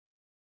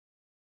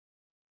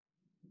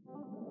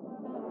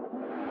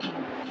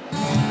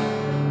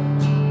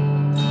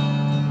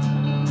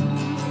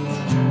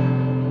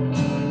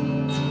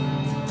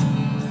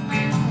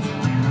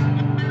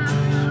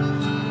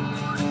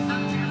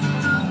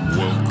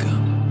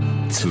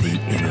to the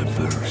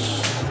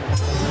InnerVerse.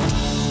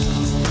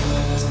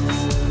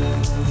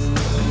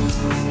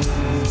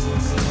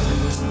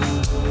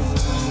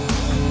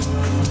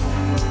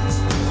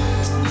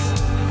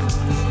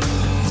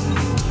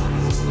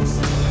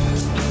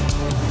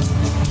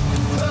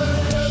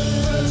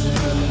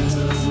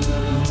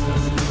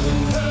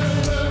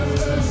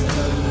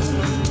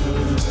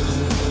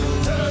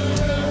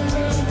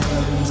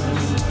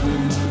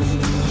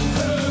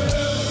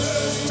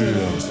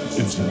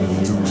 It's an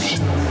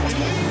illusion.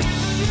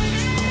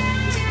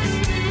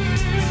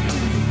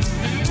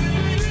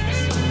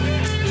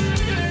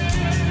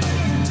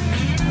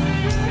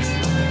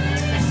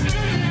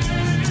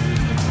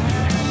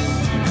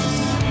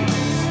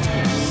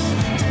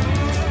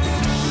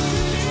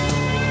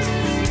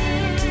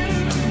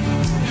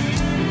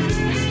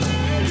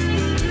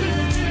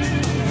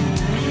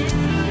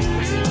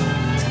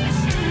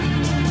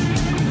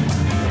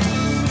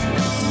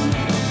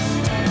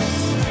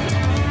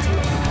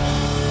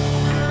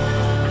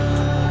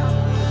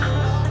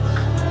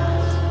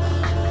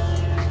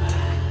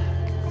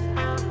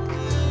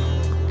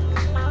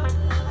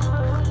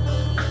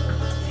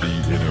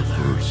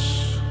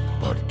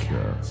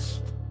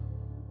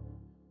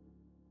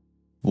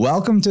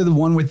 Welcome to the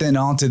One Within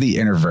All to the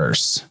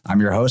InnerVerse.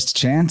 I'm your host,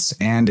 Chance,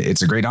 and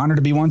it's a great honor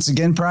to be once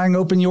again prying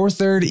open your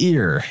third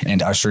ear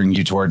and ushering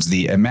you towards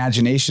the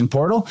imagination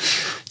portal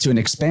to an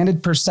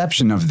expanded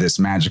perception of this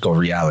magical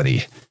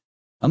reality.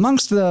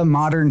 Amongst the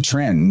modern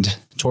trend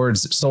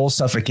towards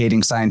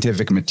soul-suffocating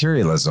scientific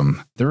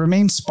materialism, there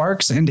remain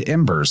sparks and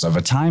embers of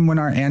a time when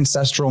our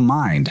ancestral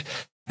mind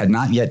had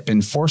not yet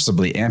been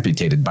forcibly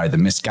amputated by the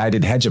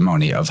misguided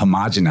hegemony of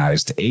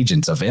homogenized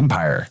agents of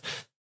empire.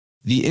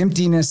 The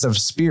emptiness of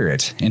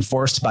spirit,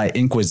 enforced by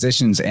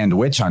inquisitions and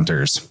witch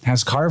hunters,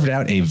 has carved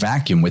out a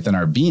vacuum within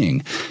our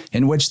being,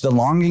 in which the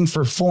longing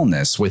for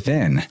fullness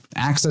within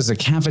acts as a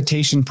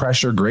cavitation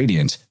pressure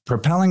gradient,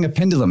 propelling a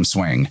pendulum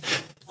swing,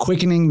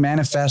 quickening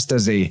manifest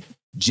as a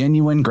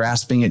genuine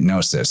grasping at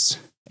gnosis,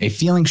 a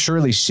feeling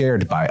surely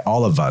shared by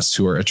all of us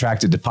who are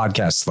attracted to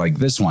podcasts like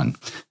this one.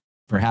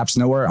 Perhaps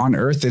nowhere on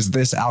earth is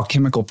this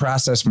alchemical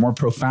process more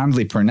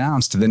profoundly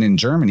pronounced than in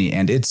Germany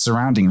and its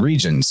surrounding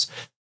regions.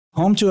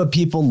 Home to a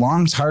people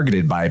long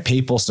targeted by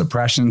papal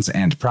suppressions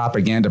and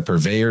propaganda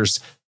purveyors,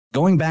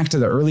 going back to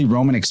the early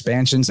Roman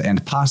expansions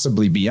and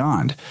possibly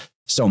beyond.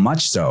 So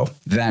much so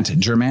that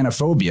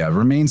Germanophobia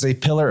remains a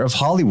pillar of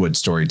Hollywood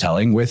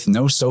storytelling with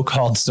no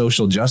so-called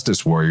social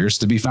justice warriors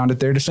to be found at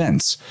their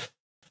defense.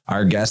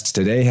 Our guest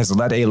today has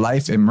led a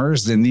life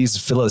immersed in these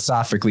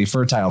philosophically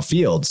fertile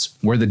fields,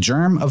 where the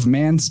germ of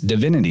man's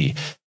divinity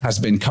has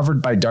been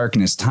covered by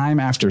darkness time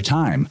after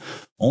time,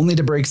 only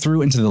to break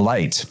through into the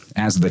light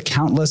as the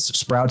countless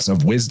sprouts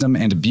of wisdom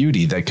and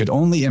beauty that could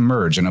only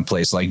emerge in a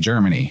place like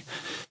Germany.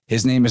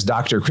 His name is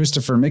Dr.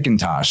 Christopher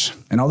McIntosh,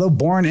 and although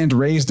born and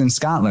raised in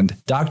Scotland,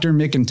 Dr.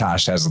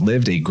 McIntosh has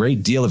lived a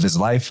great deal of his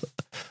life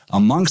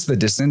amongst the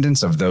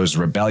descendants of those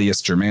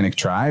rebellious Germanic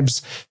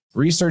tribes,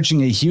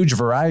 researching a huge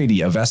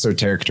variety of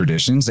esoteric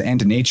traditions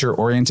and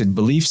nature-oriented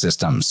belief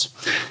systems.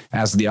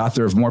 As the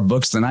author of more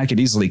books than I could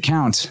easily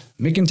count,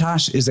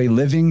 McIntosh is a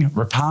living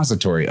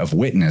repository of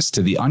witness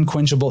to the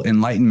unquenchable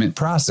enlightenment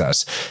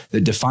process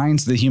that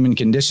defines the human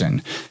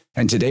condition.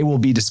 And today we'll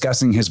be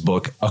discussing his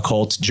book,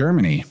 Occult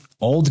Germany,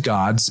 Old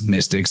Gods,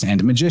 Mystics,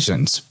 and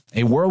Magicians,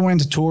 a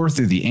whirlwind tour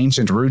through the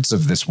ancient roots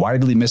of this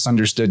widely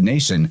misunderstood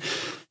nation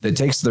that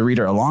takes the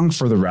reader along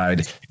for the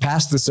ride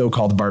past the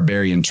so-called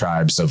barbarian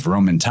tribes of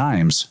Roman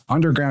times,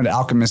 underground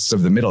alchemists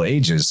of the Middle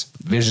Ages,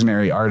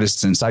 visionary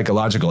artists and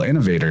psychological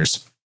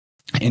innovators,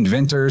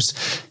 inventors,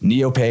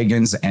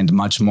 neo-pagans, and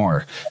much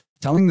more,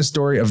 telling the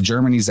story of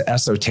Germany's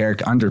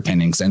esoteric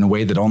underpinnings in a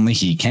way that only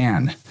he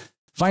can.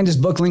 Find his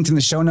book linked in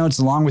the show notes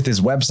along with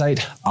his website,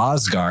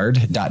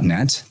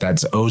 ozgard.net.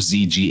 That's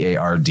OZGARD.net.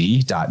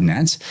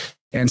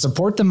 And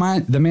support the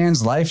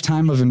man's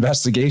lifetime of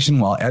investigation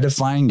while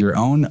edifying your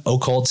own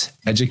occult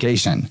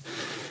education.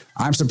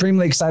 I'm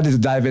supremely excited to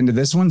dive into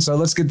this one, so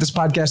let's get this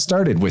podcast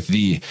started with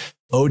the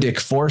Odic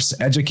force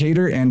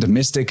educator and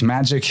mystic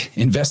magic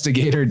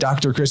investigator,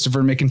 Dr.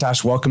 Christopher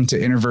McIntosh. Welcome to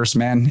InnerVerse,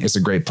 man. It's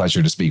a great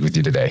pleasure to speak with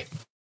you today.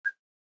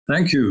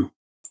 Thank you.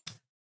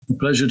 A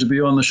pleasure to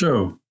be on the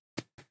show.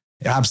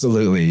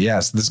 Absolutely.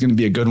 Yes, this is going to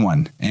be a good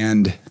one.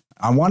 And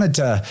I wanted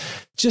to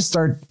just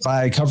start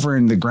by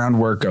covering the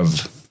groundwork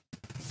of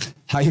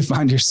how you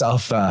find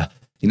yourself,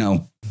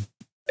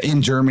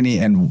 in Germany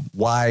and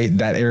why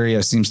that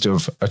area seems to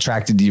have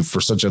attracted you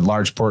for such a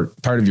large part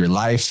of your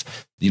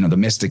life, the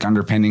mystic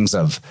underpinnings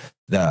of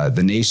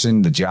the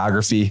nation, the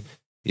geography.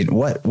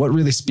 What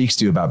really speaks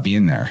to you about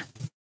being there?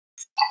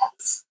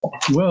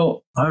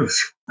 Well, I've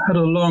had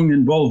a long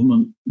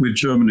involvement with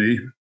Germany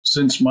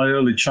since my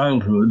early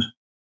childhood.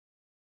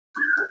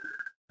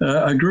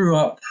 I grew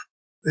up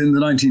in the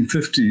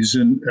 1950s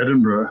in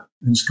Edinburgh,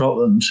 in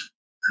Scotland,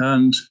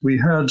 and we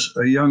had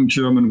a young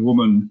German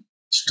woman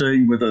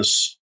staying with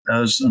us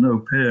as an au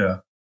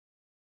pair.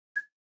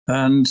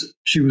 And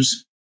she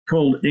was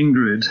called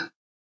Ingrid.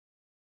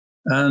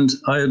 And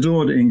I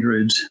adored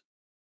Ingrid.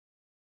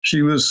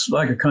 she was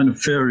like a kind of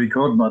fairy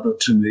godmother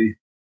to me.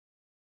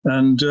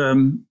 And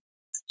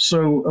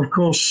so, of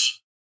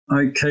course,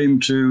 I came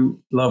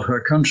to love her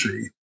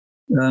country.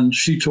 And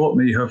she taught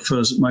me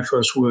my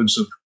first words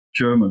of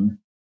German.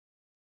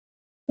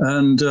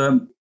 And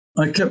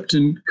I kept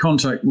in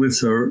contact with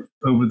her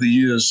over the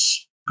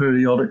years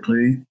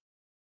periodically.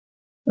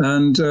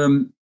 And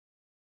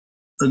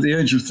at the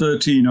age of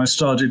 13, I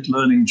started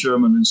learning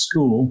German in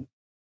school.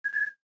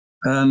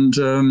 And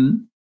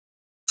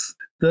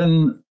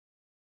then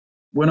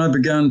when I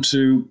began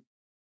to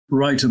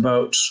write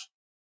about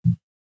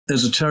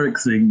esoteric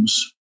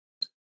things,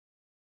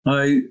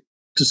 I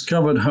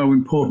discovered how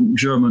important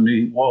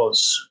Germany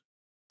was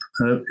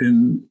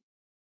in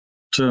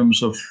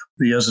terms of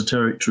the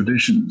esoteric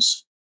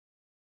traditions.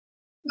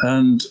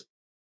 And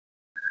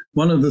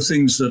one of the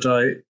things that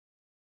I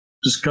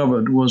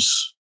discovered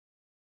was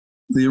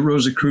the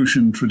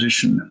Rosicrucian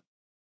tradition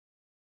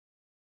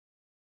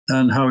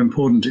and how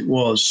important it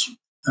was.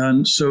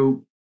 And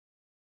so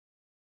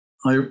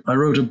I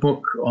wrote a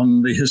book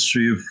on the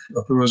history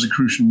of the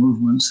Rosicrucian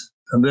movement.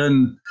 And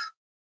then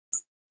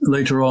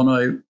later on,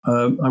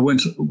 I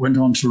went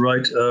on to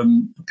write a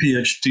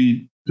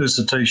PhD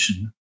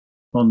dissertation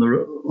on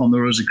the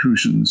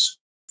Rosicrucians.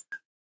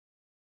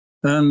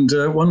 And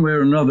one way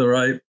or another,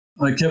 I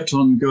kept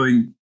on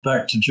going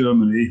back to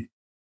Germany.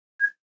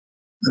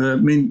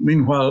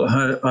 Meanwhile,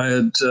 I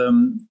had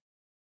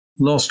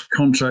lost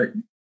contact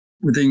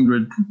with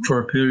Ingrid for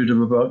a period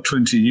of about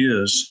 20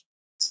 years.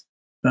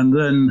 And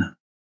then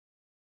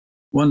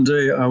one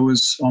day I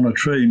was on a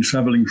train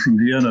traveling from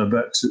Vienna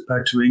back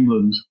to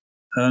England,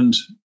 and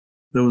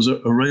there was a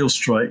rail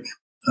strike,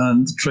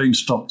 and the train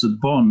stopped at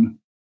Bonn.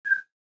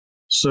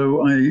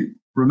 So I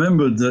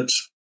remembered that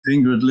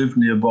Ingrid lived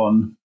near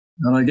Bonn,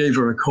 and I gave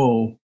her a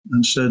call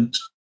and said,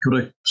 could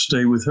I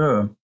stay with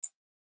her?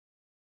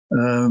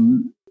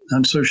 And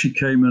so she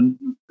came and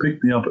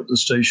picked me up at the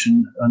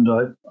station, and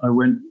I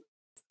went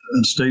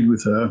and stayed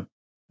with her.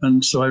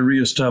 And so I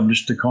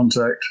reestablished the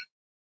contact.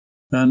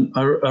 And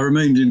I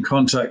remained in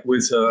contact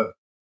with her,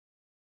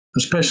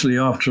 especially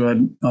after I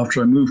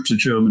moved to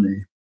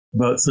Germany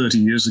about 30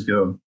 years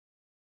ago,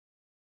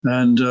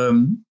 and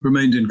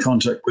remained in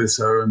contact with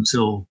her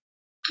until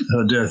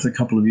her death a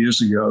couple of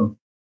years ago.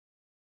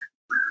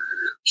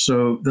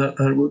 So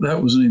that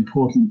was an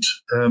important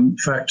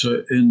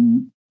factor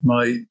in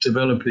my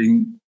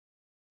developing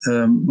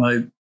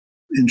my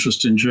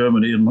interest in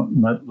Germany and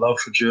my love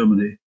for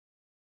Germany.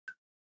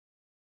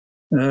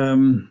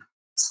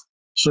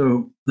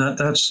 So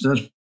that's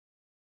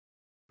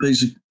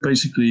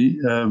basically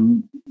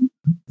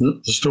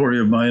the story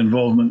of my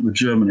involvement with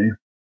Germany.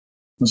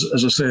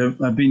 As I say,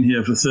 I've been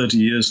here for 30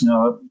 years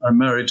now. I'm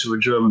married to a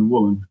German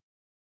woman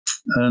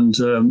and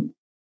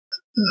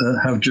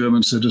have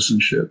German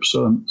citizenship.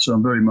 So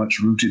I'm very much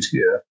rooted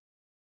here.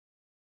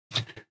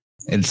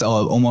 It's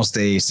almost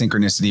a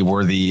synchronicity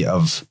worthy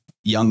of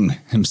Jung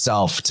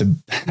himself to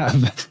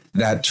have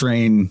that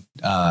train,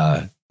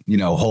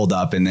 hold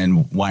up and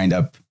then wind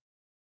up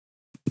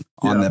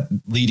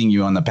leading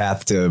you on the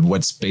path to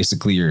what's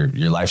basically your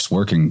life's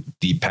working,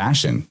 deep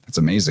passion. That's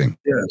amazing.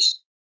 Yes.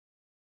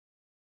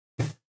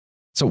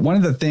 So one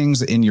of the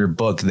things in your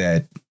book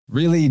that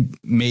really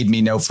made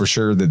me know for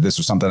sure that this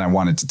was something I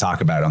wanted to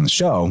talk about on the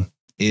show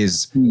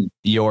is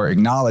your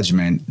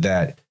acknowledgement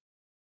that,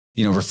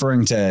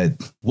 referring to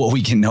what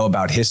we can know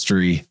about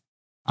history,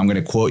 I'm going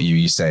to quote you.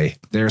 You say,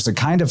 there's a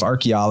kind of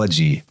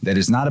archaeology that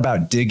is not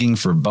about digging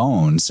for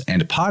bones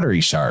and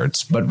pottery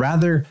shards, but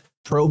rather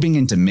probing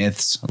into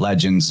myths,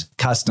 legends,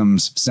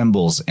 customs,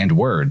 symbols, and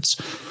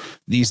words.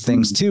 These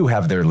things, too,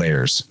 have their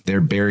layers, their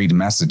buried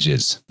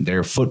messages,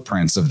 their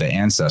footprints of the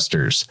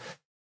ancestors.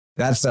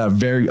 That's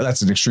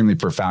an extremely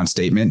profound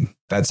statement.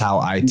 That's how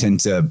I tend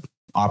to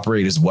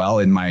operate as well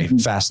in my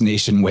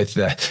fascination with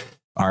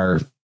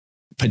our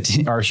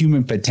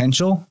human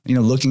potential.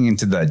 Looking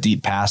into the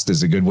deep past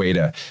is a good way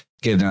to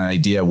get an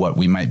idea of what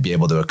we might be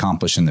able to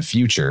accomplish in the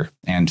future.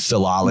 And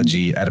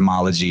philology,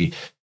 etymology,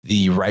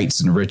 the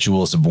rites and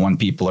rituals of one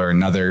people or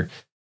another,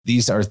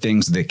 these are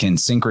things that can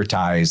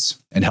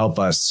syncretize and help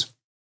us,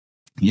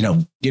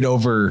 get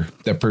over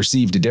the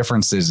perceived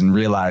differences and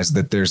realize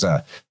that there's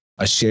a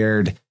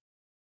shared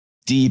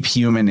deep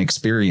human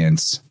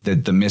experience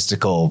that the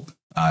mystical,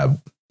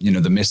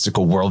 the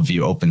mystical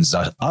worldview opens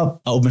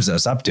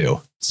us up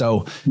to.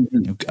 So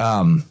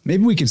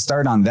maybe we could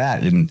start on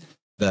that in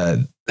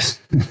the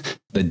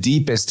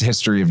deepest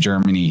history of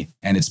Germany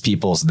and its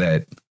peoples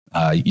that,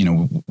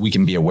 we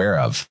can be aware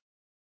of.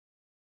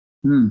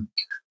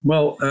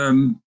 Well,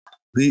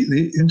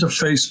 the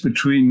interface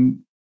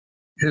between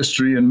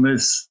history and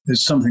myth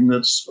is something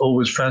that's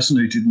always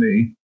fascinated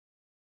me.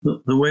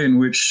 The way in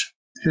which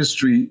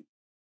history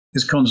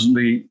is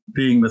constantly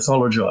being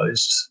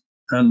mythologized,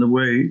 and the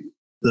way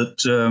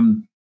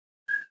that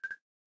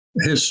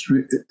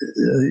history,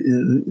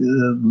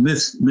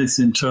 myth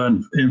in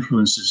turn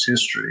influences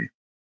history.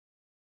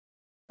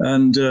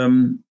 And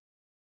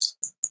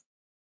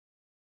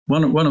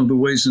one of the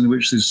ways in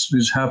which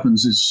this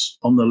happens is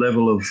on the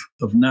level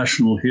of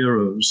national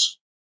heroes.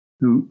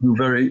 who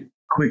very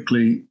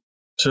quickly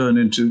turn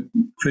into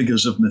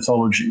figures of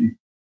mythology.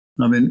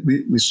 I mean,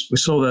 we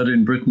saw that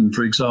in Britain,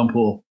 for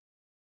example,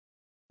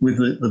 with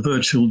the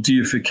virtual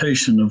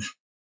deification of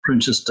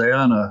Princess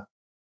Diana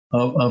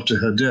after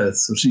her death.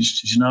 So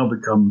she's now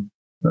become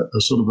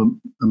a sort of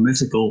a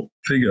mythical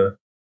figure.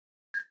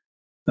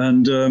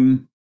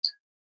 And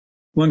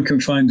one can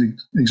find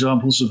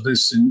examples of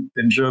this in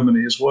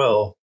Germany as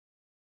well.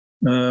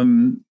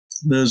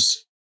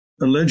 There's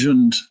a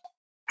legend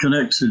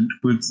connected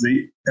with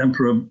the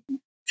Emperor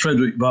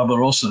Frederick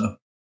Barbarossa,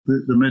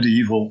 the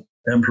medieval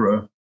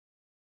emperor,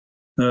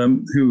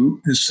 who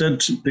is said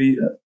to be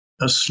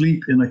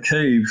asleep in a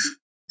cave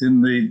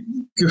in the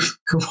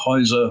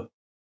Kyffhäuser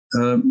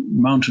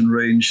mountain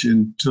range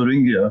in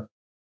Thuringia.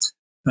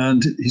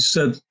 And it is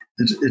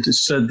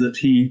said that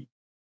he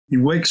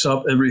wakes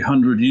up every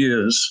 100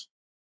 years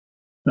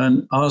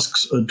and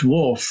asks a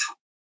dwarf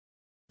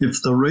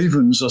if the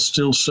ravens are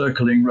still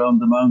circling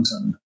round the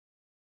mountain.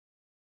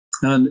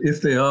 And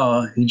if they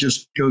are, he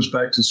just goes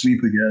back to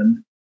sleep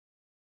again.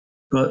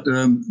 But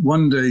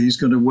one day he's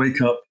going to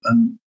wake up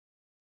and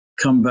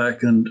come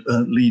back and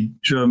lead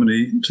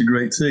Germany to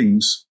great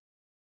things.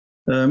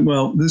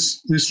 Well,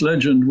 this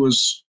legend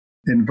was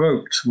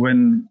invoked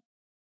when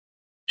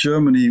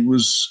Germany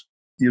was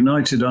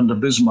united under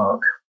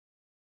Bismarck,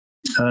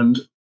 and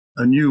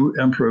a new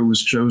emperor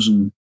was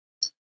chosen,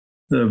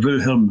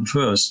 Wilhelm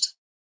I.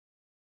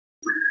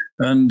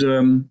 And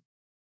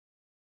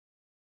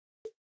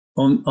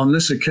on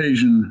this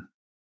occasion,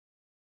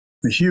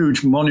 a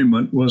huge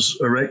monument was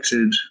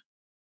erected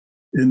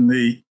in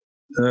the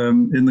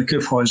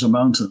Kyffhäuser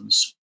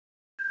Mountains,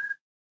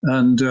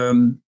 and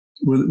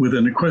with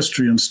an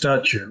equestrian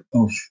statue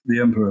of the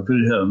Emperor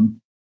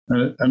Wilhelm,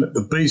 and at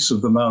the base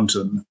of the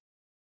mountain,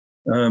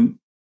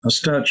 a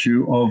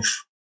statue of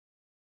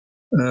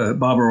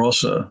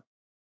Barbarossa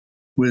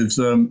with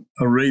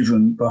a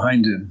raven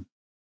behind him.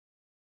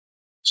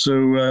 So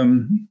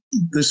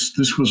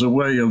this was a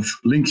way of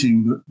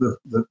linking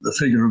the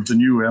figure of the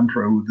new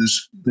emperor with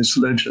this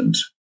legend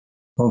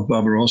of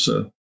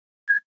Barbarossa.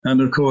 And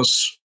of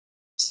course,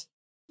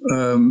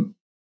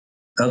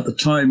 at the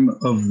time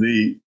of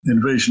the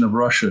invasion of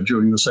Russia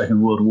during the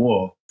Second World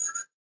War,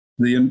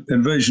 the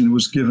invasion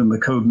was given the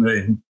code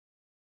name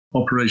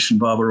Operation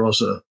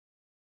Barbarossa.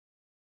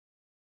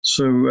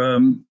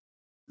 So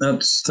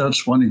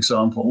that's one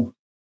example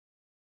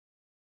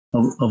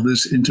of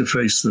this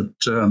interface that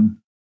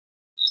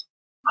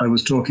I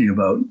was talking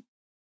about.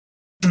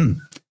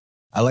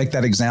 I like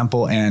that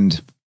example,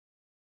 and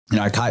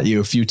I caught you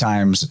a few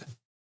times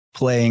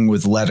playing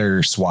with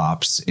letter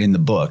swaps in the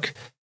book,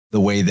 the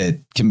way that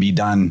can be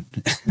done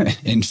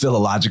in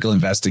philological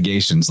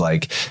investigations,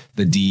 like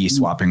the D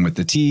swapping with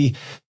the T.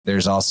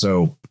 There's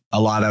also a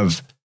lot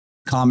of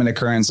common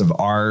occurrence of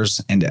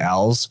R's and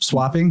L's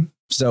swapping.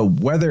 So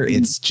whether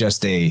it's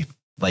just a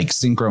like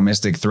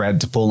synchromistic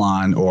thread to pull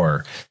on,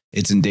 or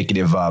it's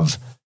indicative of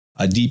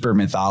a deeper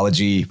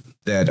mythology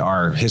that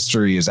our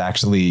history is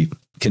actually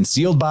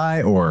concealed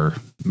by or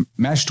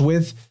meshed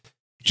with,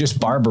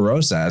 just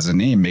Barbarossa as a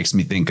name makes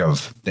me think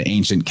of the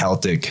ancient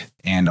Celtic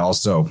and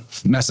also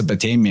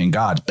Mesopotamian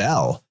god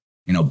Bel,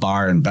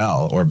 Bar and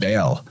Bel, or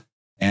Baal.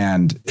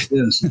 And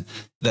yes.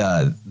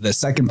 the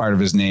second part of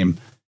his name,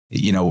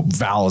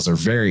 vowels are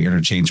very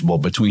interchangeable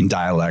between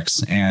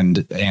dialects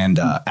and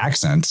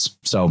accents.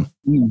 So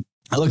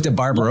I looked at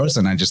Barbarossa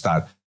and I just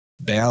thought,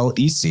 Baal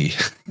Isi,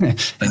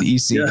 and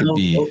Isi could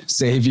be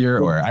Savior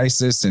or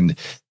Isis. And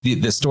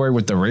the story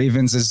with the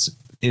ravens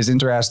is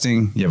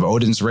interesting. You have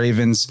Odin's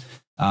ravens.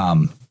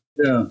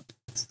 Yeah.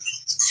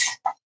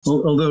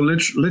 Although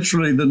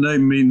literally the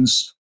name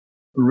means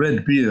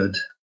red beard.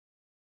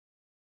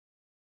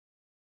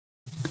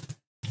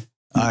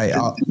 I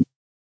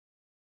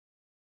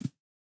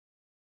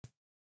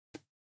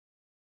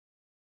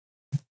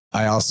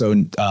also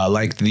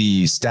like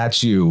the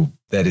statue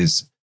that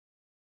is.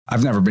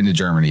 I've never been to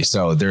Germany,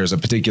 so there's a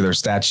particular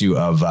statue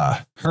of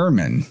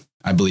Hermann,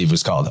 I believe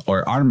was called,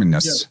 or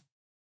Arminius.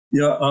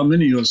 Yeah,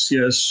 Arminius,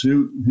 yes,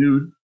 who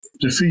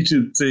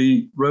defeated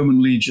the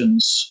Roman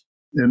legions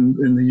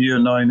in the year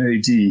 9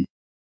 AD.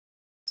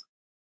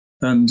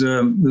 And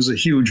there's a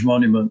huge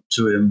monument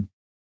to him,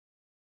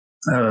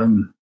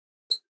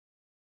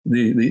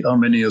 the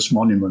Arminius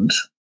monument.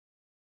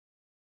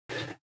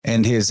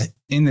 And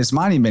in this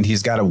monument,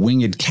 he's got a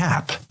winged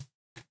cap.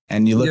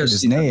 And you look at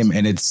his name,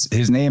 and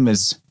his name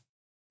is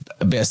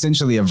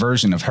essentially a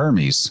version of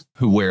Hermes,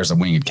 who wears a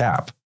winged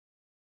cap.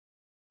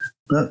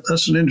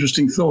 That's an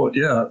interesting thought.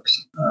 Yeah,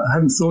 I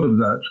hadn't thought of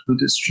that, but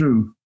it's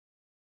true.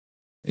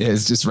 Yeah,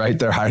 it's just right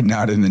there hiding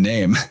out in the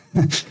name.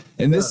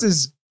 And this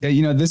is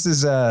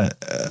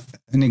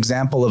an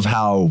example of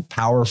how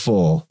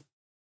powerful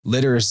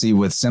literacy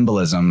with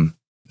symbolism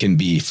can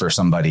be for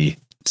somebody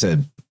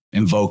to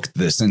invoke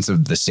the sense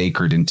of the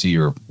sacred into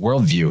your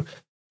worldview.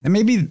 And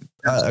maybe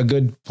a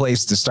good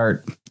place to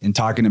start in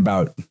talking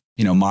about,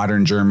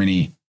 modern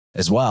Germany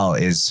as well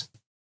is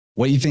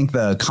what you think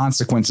the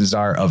consequences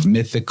are of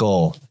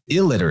mythical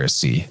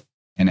illiteracy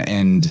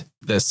and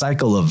the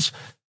cycle of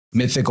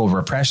mythical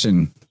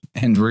repression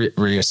and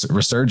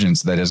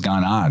resurgence that has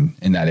gone on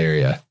in that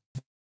area?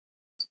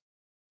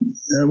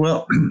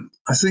 Well,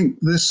 I think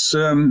this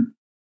has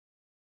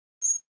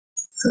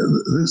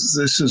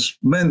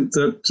meant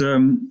that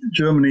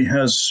Germany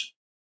has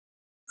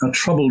a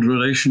troubled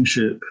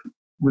relationship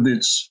with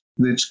its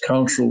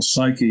cultural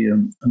psyche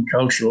and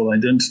cultural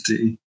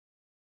identity,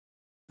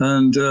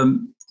 and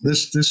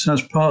this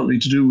has partly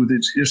to do with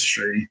its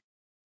history,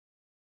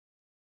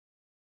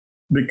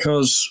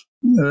 because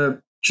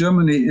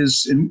Germany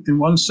is, in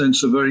one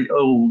sense, a very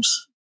old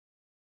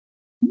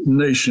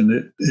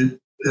nation.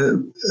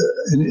 In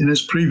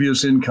its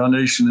previous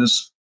incarnation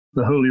as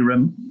the Holy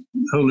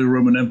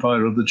Roman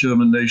Empire of the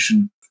German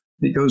nation,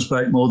 it goes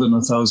back more than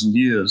 1,000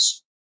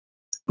 years.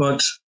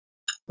 But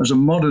as a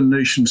modern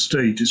nation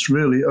state, it's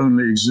really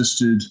only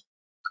existed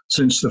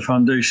since the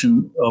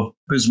foundation of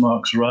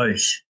Bismarck's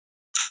Reich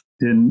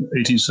in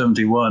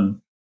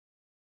 1871.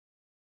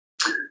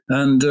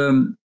 And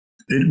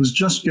it was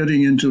just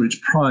getting into its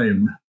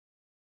prime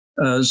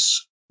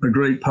as a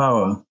great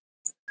power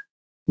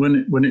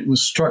when it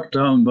was struck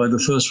down by the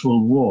First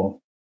World War,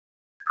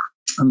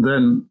 and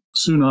then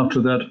soon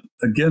after that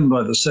again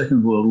by the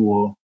Second World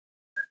War.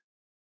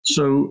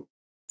 So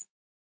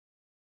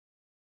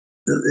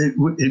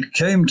it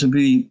came to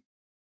be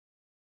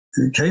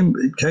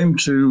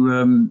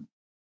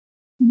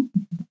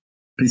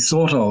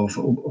thought of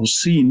or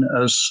seen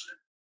as,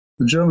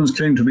 the Germans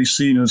came to be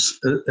seen as,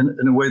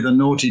 in a way, the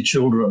naughty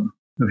children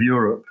of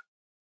Europe,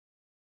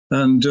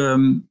 and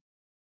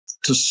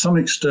to some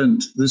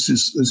extent, this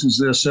is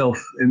their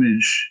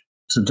self-image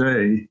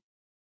today.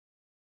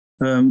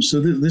 So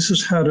this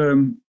has had,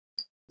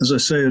 as I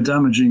say, a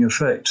damaging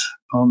effect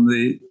on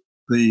the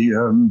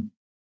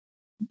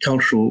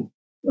cultural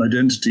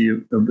identity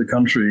of the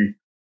country.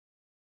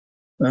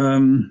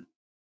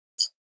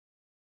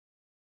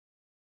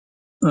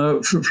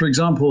 For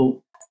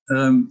example,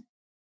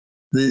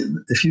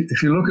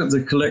 if you look at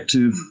the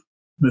collective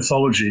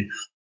mythology,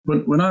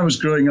 when I was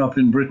growing up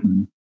in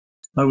Britain,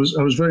 I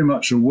was very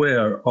much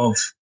aware of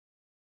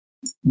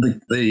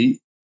the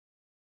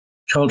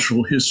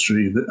cultural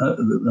history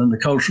and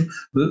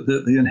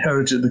the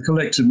inherited, the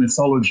collective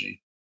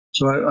mythology.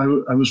 So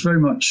I was very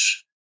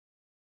much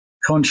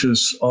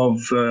conscious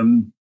of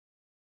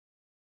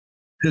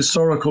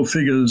historical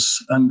figures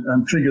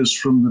and figures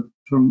from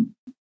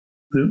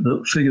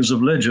the figures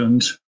of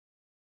legend,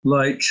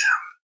 like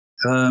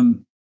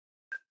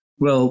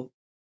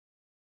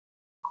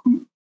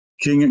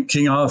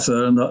King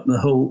Arthur and the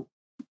whole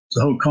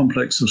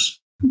complex of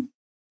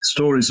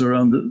stories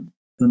around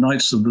the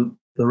Knights of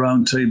the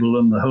Round Table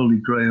and the Holy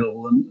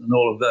Grail and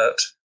all of that,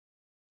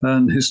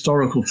 and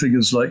historical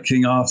figures like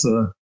King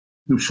Arthur,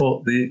 who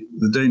fought the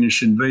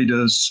Danish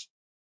invaders,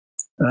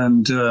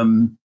 and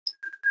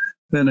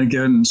then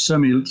again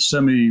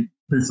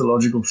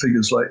semi-mythological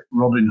figures like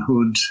Robin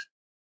Hood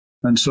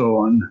and so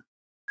on.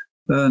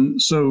 And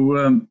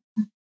so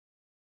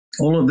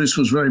all of this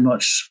was very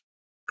much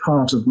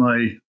part of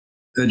my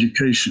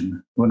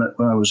education when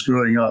I was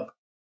growing up.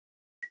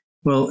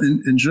 Well,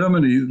 in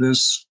Germany,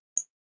 there's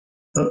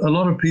a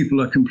lot of people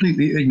are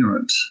completely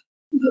ignorant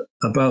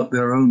about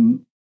their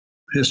own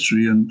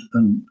history and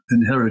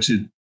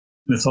inherited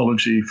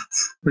mythology.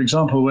 For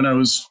example, when I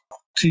was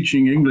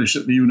teaching English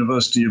at the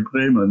University of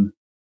Bremen,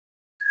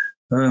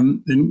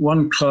 in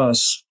one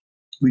class,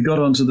 we got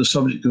onto the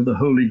subject of the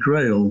Holy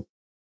Grail.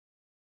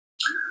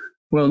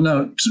 Well,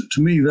 now,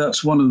 to me,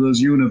 that's one of those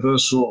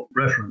universal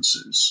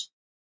references.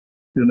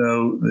 You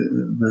know,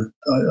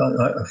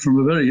 from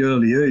a very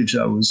early age,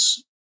 I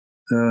was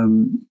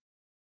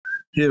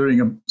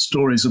hearing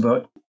stories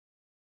about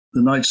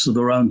the Knights of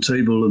the Round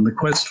Table and the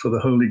quest for the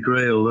Holy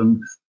Grail and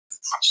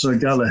Sir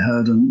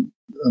Galahad and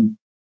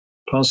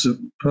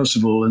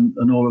Parzival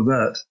and all of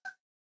that.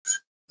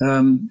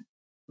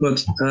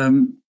 But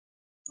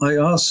I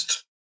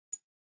asked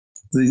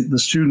the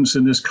students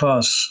in this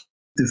class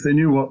if they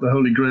knew what the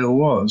Holy Grail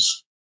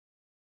was.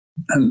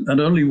 And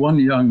only one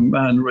young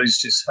man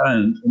raised his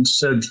hand and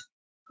said,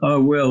 "Oh,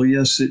 well,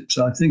 yes,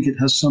 I think it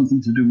has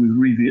something to do with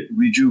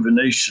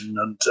rejuvenation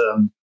and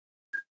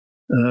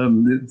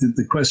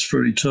the quest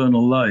for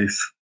eternal life."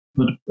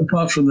 But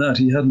apart from that,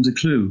 he hadn't a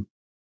clue.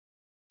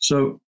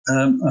 So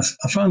I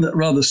found that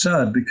rather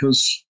sad,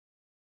 because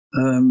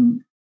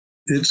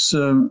it's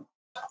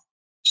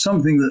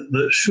something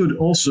that should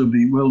also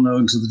be well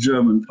known to the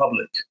German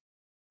public,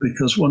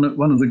 because one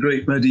of the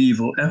great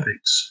medieval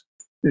epics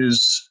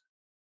is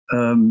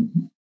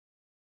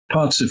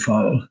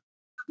Parzival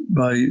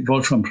by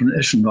Wolfram von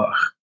Eschenbach.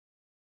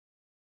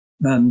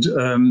 And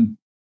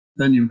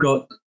then you've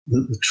got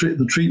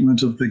the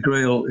treatment of the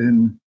Grail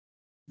in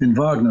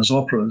Wagner's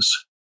operas,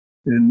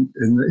 in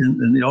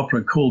the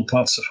opera called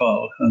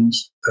Parzival and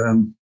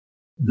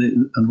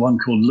one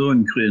called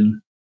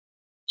Lohengrin.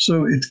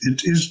 So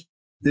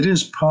it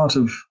is part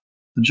of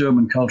the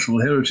German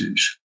cultural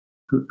heritage,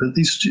 but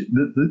these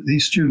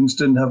students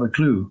didn't have a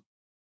clue.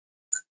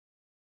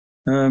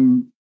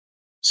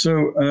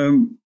 So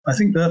I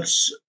think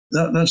that's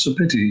a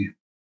pity.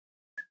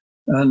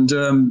 And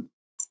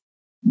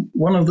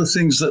one of the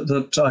things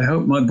that I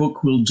hope my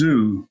book will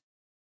do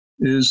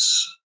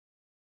is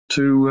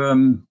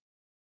to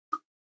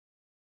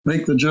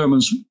make the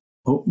Germans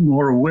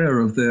more aware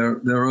of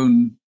their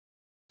own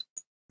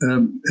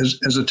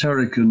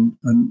esoteric and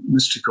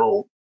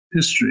mystical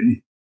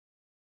history.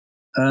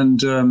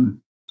 And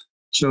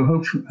so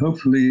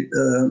hopefully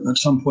at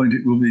some point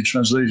it will be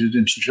translated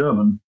into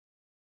German.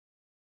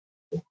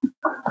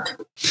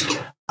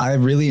 I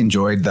really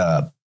enjoyed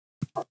the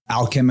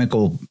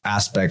alchemical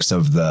aspects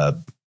of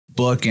the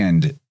book,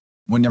 and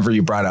whenever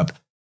you brought up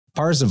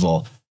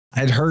Parzival,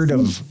 I'd heard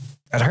of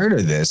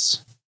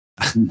this.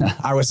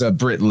 I was a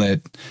Brit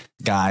Lit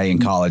guy in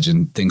college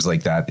and things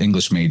like that,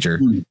 English major.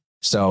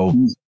 So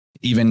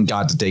even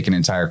got to take an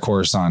entire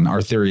course on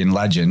Arthurian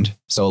legend.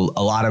 So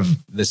a lot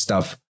of this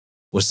stuff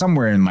was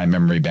somewhere in my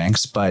memory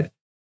banks, but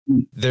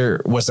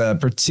there was a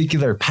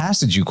particular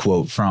passage you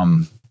quote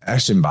from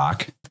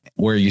Eschenbach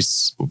where you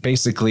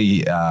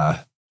basically,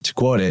 to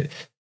quote it,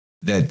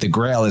 that the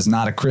Grail is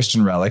not a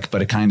Christian relic,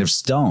 but a kind of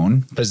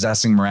stone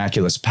possessing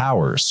miraculous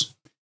powers.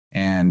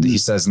 And he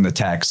says in the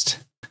text,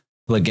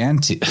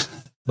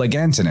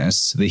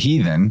 Legantinus, the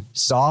heathen,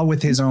 saw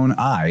with his own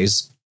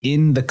eyes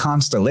in the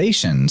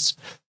constellations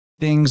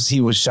things he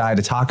was shy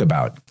to talk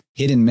about,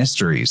 hidden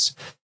mysteries.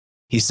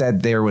 He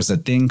said there was a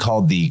thing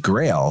called the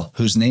Grail,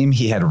 whose name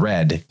he had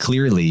read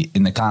clearly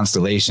in the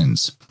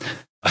constellations.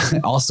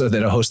 Also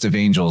that a host of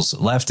angels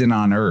left it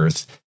on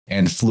earth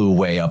and flew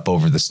away up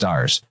over the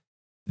stars.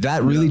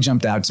 That really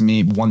jumped out to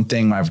me. One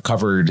thing I've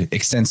covered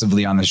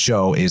extensively on the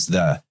show is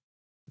the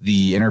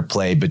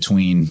interplay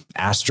between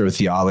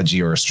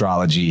astrotheology or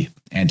astrology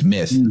and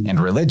myth and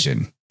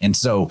religion. And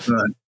so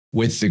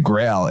with the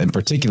Grail in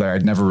particular,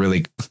 I'd never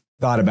really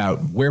thought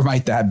about where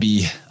might that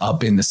be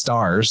up in the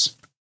stars.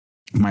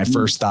 My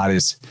first thought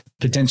is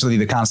potentially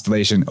the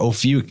constellation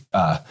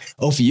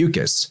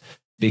Ophiuchus,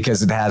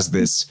 because it has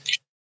this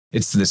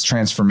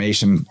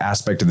transformation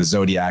aspect of the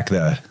zodiac,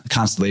 the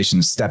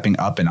constellation stepping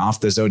up and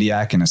off the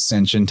zodiac, an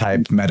ascension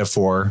type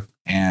metaphor.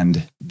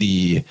 And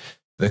the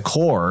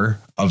core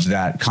of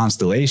that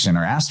constellation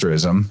or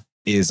asterism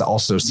is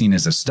also seen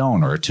as a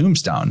stone or a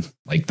tombstone,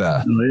 like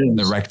the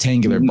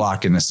rectangular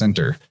block in the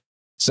center.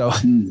 So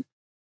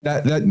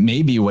that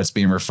may be what's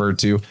being referred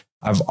to.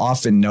 I've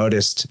often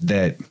noticed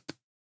that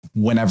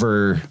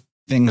whenever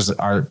things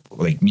are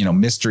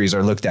mysteries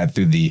are looked at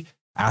through the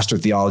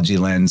astrotheology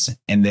lens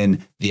and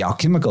then the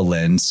alchemical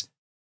lens,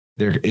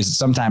 there is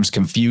sometimes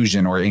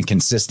confusion or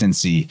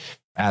inconsistency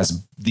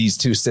as these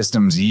two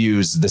systems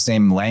use the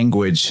same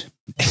language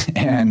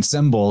and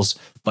symbols,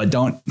 but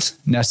don't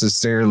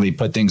necessarily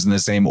put things in the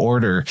same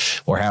order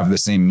or have the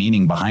same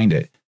meaning behind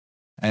it.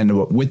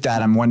 And with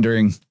that, I'm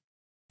wondering,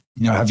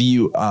 have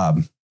you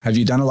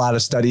done a lot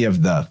of study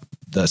of the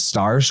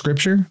star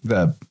scripture,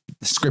 the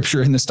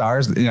scripture in the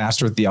stars in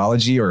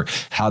astrotheology, or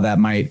how that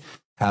might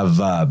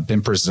have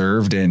been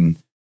preserved? And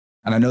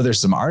I know there's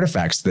some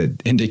artifacts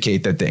that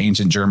indicate that the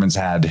ancient Germans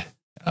had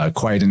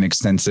quite an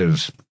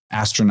extensive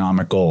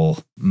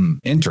astronomical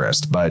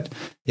interest, but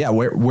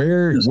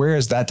where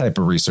has that type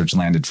of research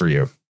landed for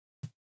you?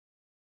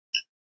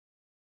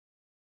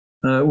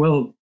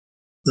 Well,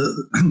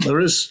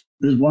 there's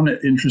one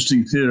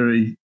interesting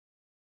theory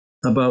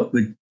about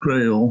the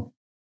Grail.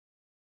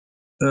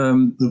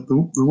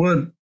 The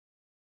word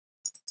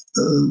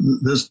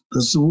there's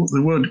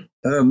the word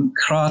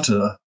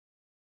krater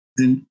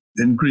in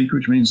Greek,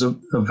 which means a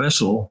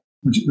vessel,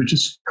 which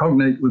is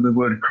cognate with the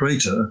word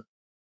crater.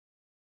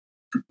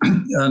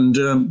 And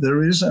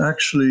there is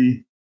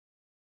actually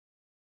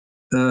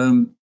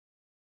the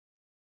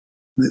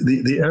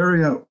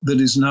area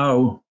that is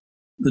now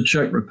the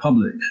Czech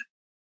Republic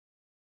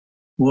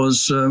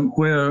was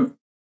where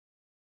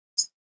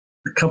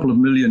a couple of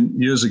million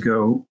years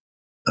ago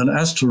an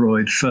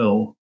asteroid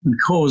fell and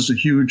caused a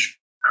huge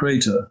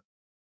crater.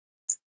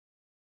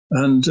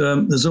 And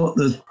there's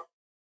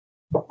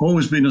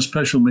always been a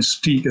special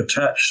mystique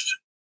attached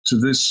to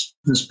this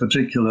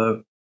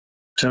particular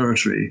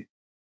territory.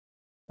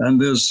 And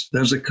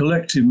there's a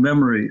collective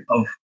memory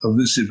of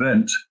this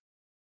event.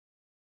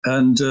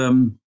 And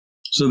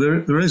so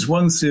there is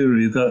one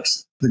theory that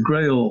the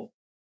Grail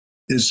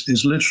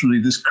is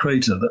literally this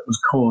crater that was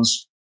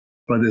caused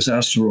by this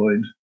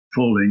asteroid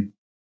falling.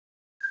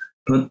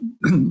 But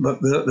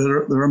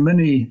there are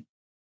many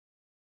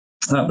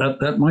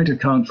that might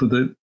account for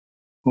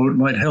or it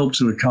might help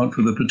to account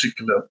for the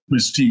particular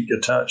mystique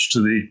attached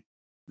to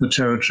the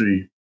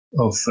territory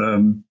of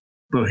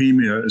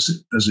Bohemia,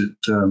 as it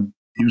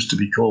used to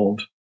be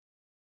called.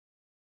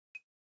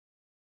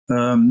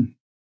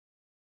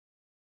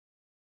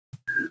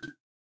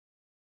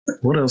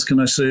 What else can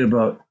I say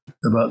about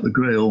the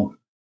Grail?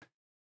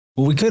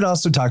 Well, we could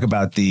also talk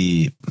about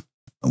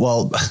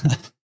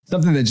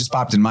something that just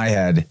popped in my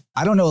head.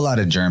 I don't know a lot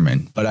of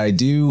German, but I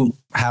do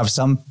have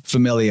some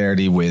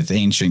familiarity with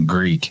ancient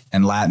Greek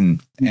and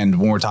Latin. And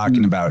when we're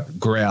talking about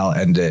Grail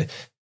and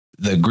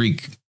the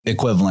Greek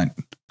equivalent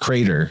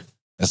crater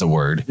as a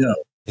word,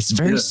 it's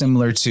very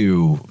similar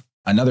to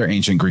another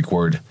ancient Greek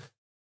word,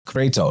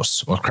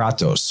 Kratos or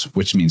Kratos,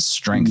 which means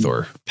strength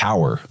or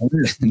power.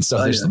 And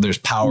so there's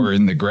power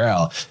in the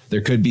Grail.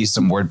 There could be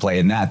some wordplay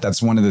in that.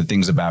 That's one of the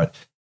things about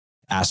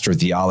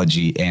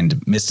astrotheology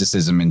and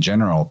mysticism in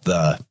general.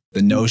 The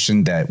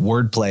notion that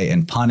wordplay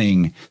and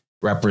punning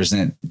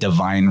represent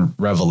divine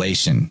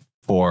revelation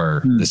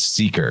for the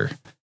seeker.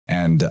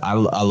 And I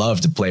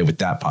love to play with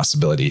that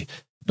possibility.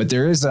 But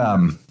there is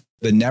the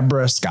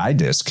Nebra sky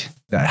disk.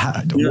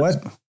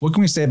 What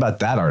can we say about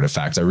that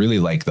artifact? I really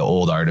like the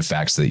old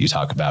artifacts that you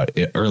talk about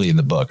early in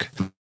the book.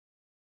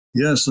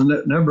 Yes,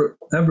 the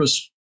Nebra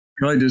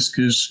sky disk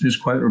is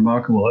quite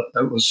remarkable.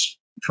 That was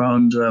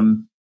found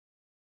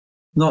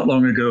not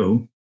long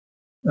ago,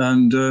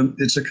 and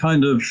it's a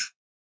kind of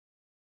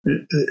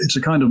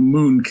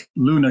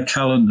lunar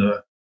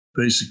calendar,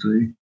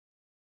 basically,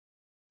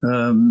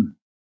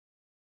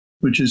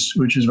 which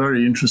is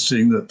very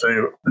interesting that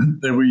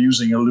they were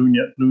using a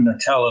lunar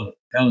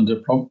calendar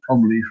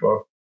probably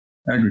for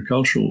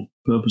agricultural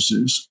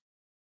purposes.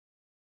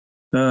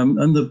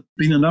 And there've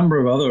been a number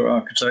of other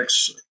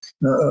artifacts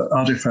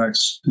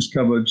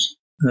discovered.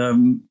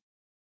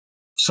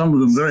 Some of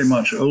them very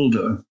much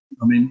older.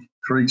 I mean,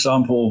 for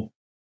example,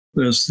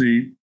 there's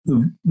the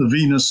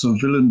Venus of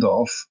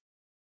Willendorf,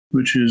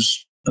 which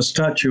is a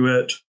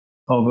statuette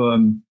of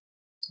a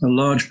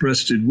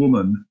large-breasted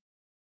woman,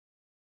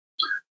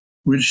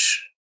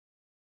 which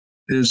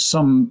is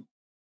some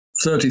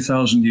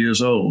 30,000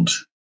 years old,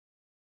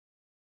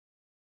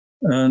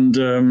 and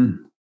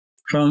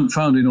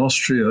found in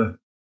Austria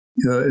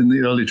in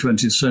the early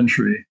 20th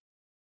century.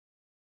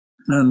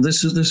 And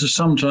this has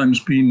sometimes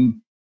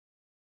been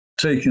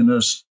taken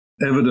as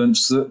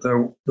evidence that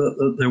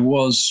there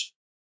was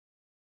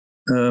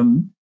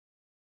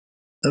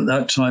at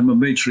that time a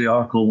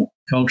matriarchal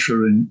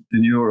culture in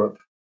Europe.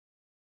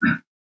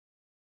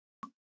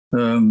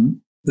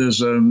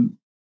 There's an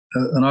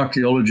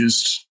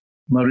archaeologist,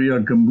 Maria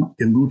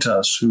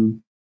Gimbutas, who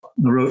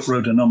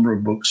wrote a number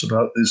of books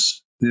about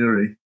this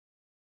theory.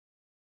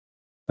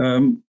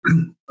 And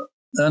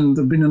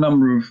there've been a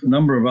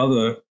number of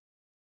other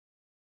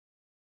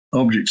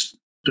objects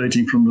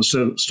dating from the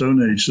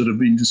Stone Age that have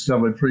been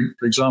discovered. For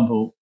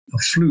example, a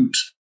flute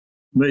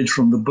made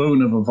from the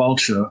bone of a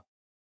vulture,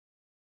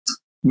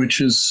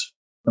 which is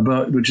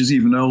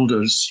even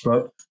older. It's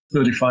about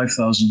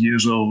 35,000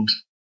 years old.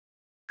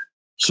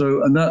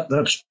 So, and that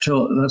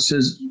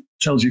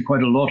tells you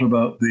quite a lot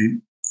about the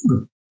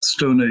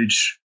Stone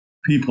Age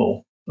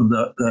people of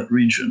that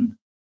region,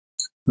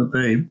 that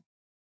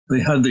they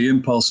had the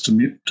impulse to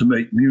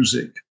make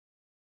music,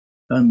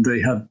 and they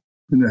had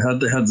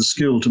the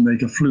skill to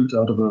make a flute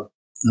out of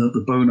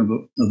the bone of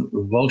a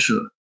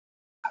vulture.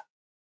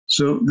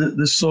 So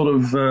this sort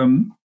of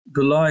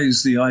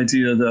belies the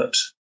idea that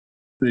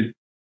the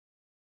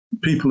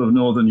people of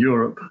Northern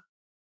Europe,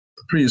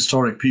 the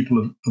prehistoric people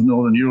of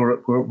Northern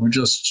Europe, were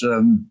just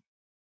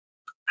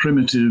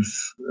primitive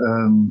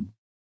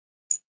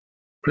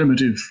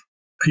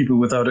people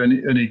without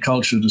any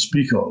culture to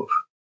speak of.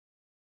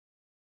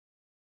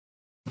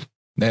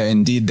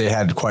 Indeed, they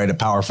had quite a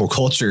powerful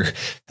culture.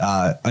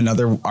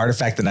 Another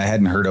artifact that I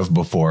hadn't heard of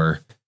before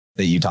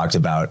that you talked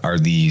about are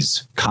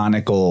these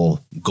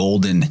conical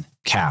golden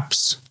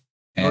caps.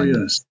 And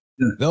yes.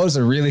 Yeah. Those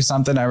are really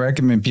something. I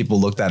recommend people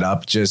look that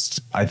up.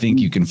 I think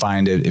you can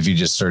find it if you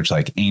just search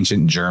like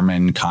ancient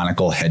German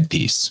conical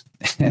headpiece.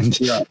 And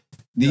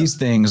these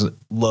things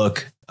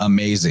look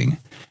amazing.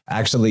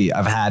 Actually,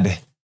 I've had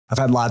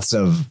lots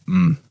of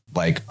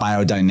like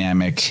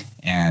biodynamic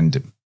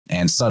and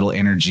subtle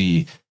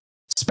energy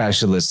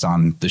specialists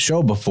on the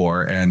show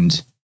before,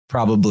 and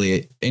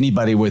probably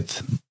anybody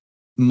with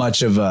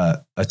much of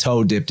a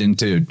toe dipped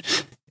into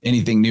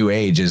anything new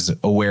age is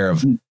aware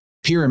of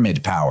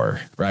pyramid power,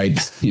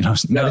 right?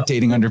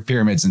 Meditating under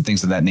pyramids and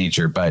things of that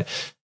nature. But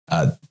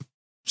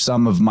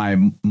some of my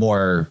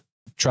more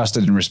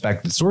trusted and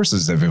respected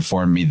sources have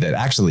informed me that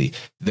actually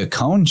the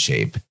cone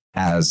shape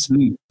has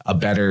a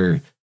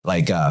better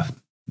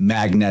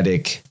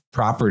magnetic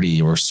property,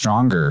 or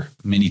stronger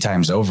many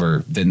times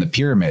over than the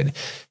pyramid.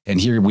 And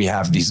here we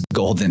have these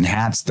golden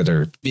hats that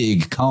are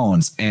big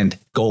cones, and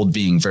gold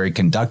being very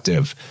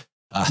conductive.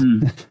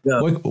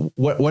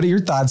 What are your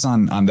thoughts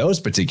on those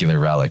particular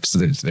relics?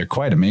 They're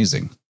quite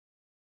amazing.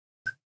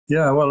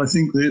 Yeah, well, I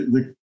think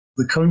the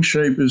cone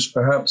shape is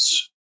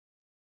perhaps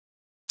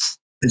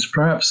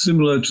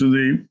similar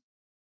to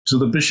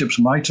the bishop's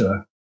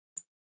mitre,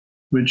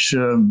 which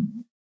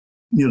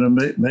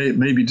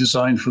may be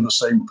designed for the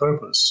same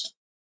purpose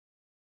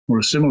or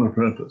a similar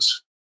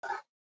purpose.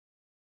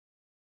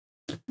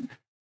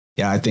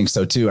 Yeah, I think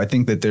so too. I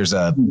think that there's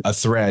a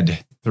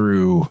thread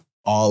through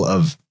all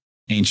of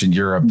ancient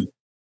Europe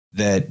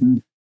that,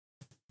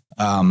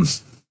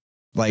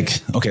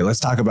 okay, let's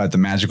talk about the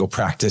magical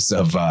practice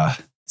of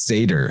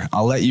Seder.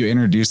 I'll let you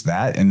introduce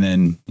that, and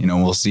then,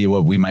 we'll see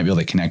what we might be able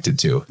to connect it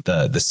to,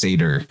 the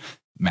Seder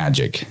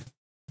magic.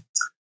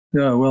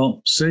 Yeah,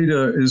 well,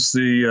 Seder is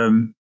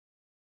the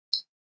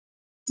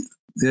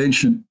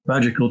ancient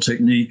magical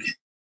technique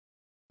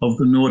of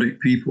the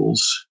Nordic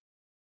peoples.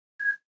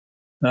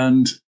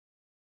 And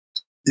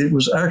it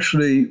was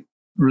actually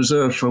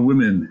reserved for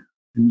women.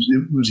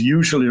 It was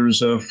usually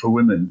reserved for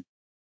women,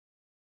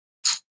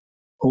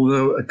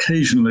 although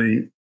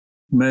occasionally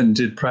men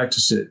did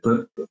practice it,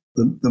 but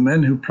the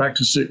men who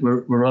practiced it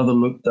were rather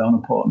looked down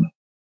upon.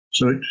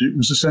 So it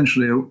was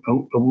essentially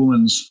a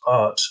woman's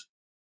art.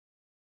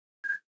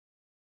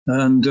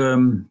 And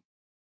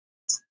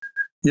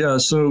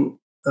so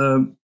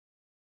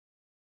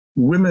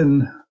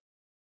women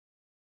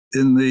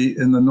in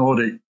the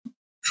Nordic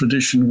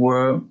tradition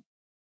were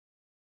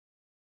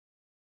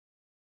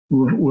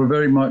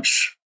very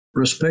much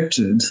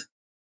respected.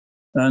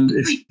 And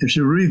if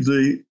you read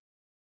the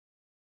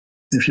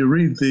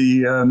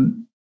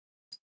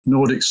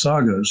Nordic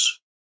sagas,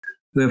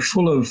 they're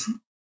full of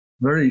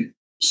very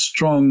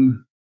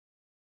strong,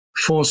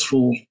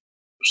 forceful,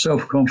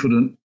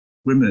 self-confident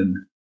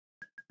women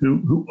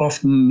who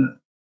often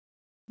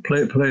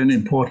play an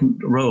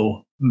important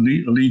role, a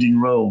leading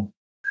role.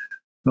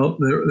 Well,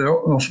 they're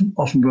often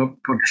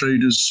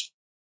portrayed as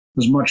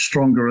much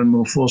stronger and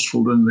more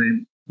forceful than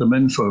the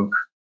menfolk.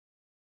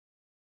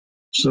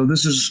 So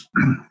this is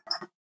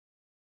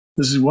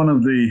one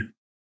of the,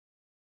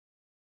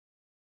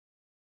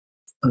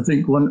 I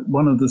think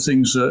one of the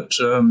things that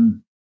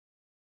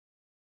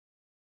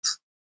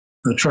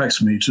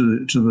attracts me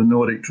to the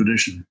Nordic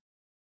tradition.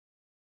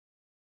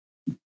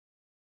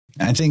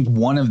 I think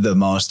one of the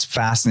most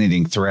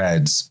fascinating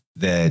threads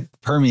that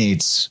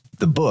permeates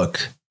the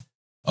book,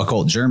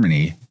 Occult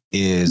Germany,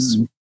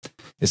 is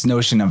this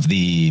notion of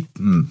the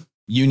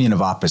union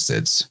of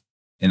opposites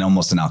in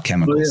almost an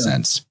alchemical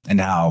sense,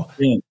 and how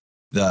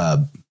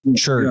the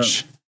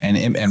church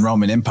and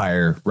Roman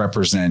Empire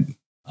represent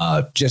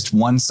just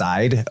one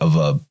side of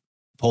a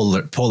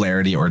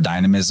polarity or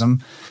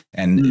dynamism,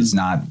 and it's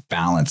not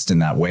balanced in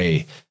that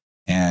way.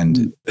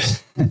 And,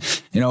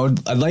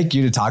 I'd like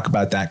you to talk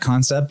about that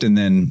concept, and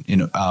then,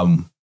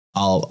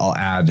 I'll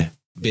add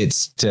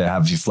bits to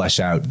have you flesh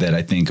out that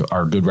I think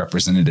are good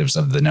representatives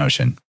of the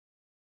notion.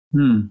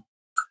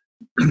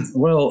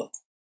 Well,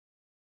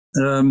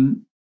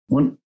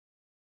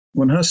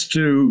 one has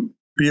to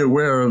be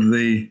aware of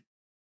the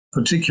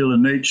particular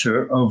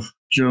nature of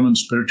German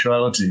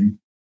spirituality,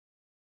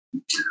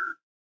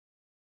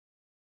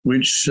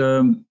 which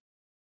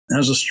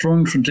has a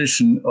strong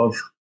tradition of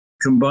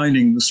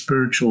combining the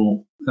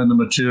spiritual and the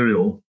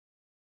material.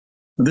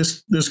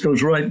 This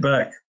goes right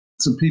back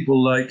to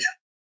people like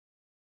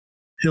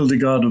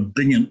Hildegard of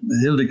Bingen,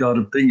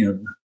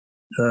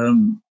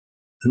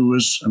 who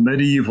was a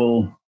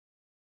medieval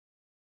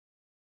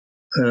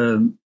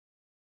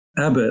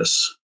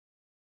abbess,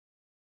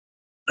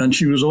 and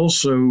she was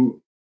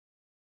also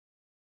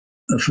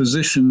a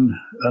physician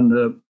and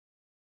a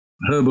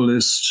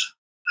herbalist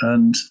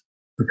and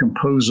a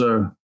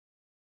composer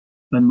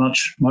and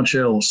much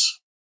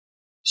else.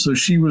 So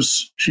she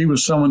was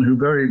someone who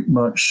very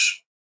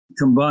much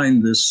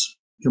combined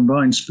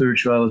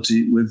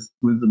spirituality with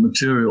the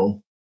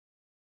material.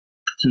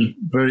 She was a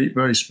very,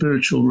 very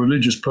spiritual,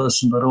 religious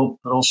person, but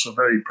also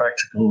very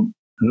practical,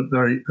 a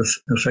very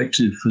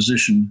effective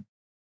physician.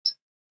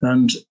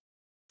 And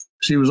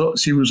she was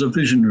a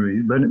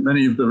visionary.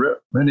 Many of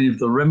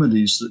the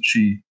remedies that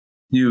she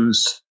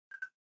used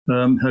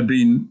had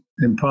been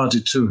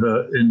imparted to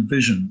her in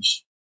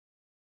visions.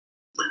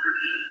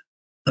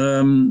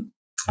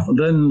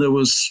 Then there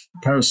was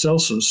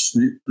Paracelsus,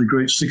 the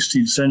great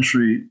 16th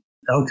century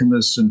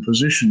alchemist and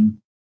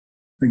physician.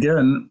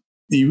 Again,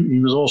 he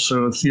was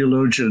also a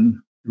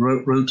theologian,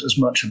 wrote as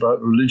much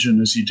about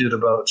religion as he did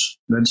about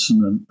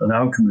medicine and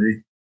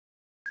alchemy.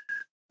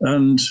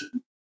 And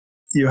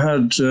you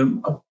had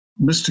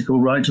mystical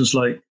writers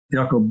like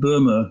Jakob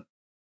Böhme,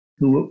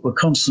 who were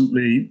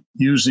constantly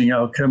using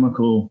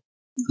alchemical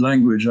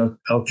language,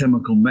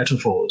 alchemical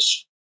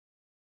metaphors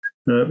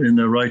in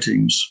their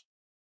writings.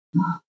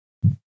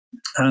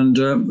 And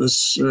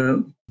there's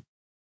a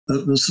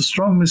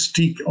strong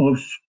mystique of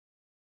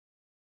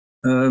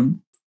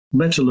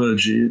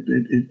metallurgy.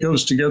 It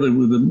goes together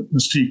with the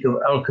mystique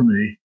of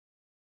alchemy.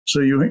 So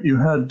you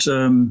had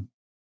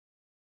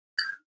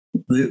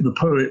the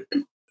poet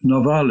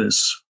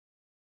Novalis,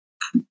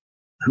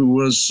 who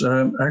was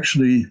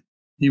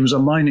he was a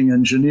mining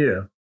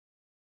engineer.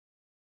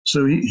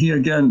 So he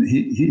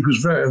was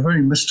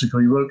very mystical.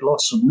 He wrote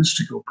lots of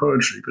mystical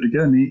poetry, but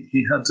again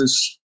he had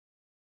this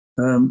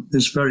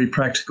very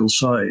practical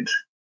side.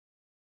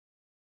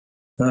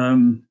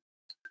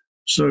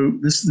 So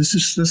this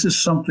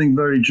is something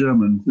very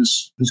German.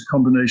 This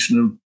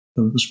combination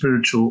of the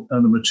spiritual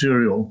and the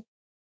material,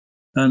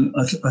 and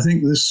I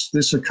think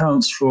this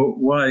accounts for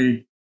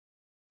why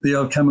the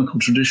alchemical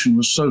tradition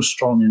was so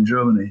strong in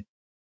Germany.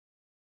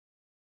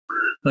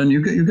 And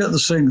you get the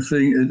same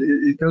thing.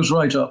 It goes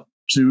right up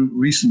to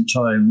recent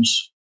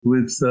times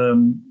with,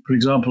 for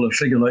example, a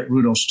figure like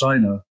Rudolf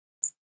Steiner,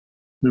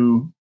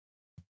 who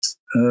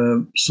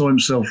saw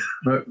himself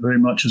very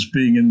much as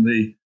being in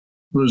the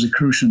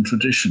Rosicrucian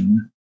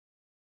tradition.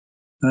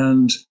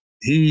 And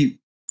he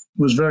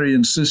was very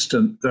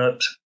insistent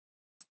that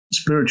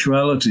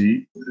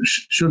spirituality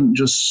shouldn't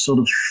just sort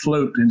of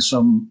float in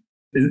some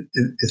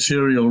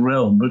ethereal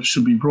realm, but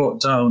should be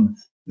brought down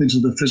into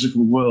the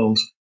physical world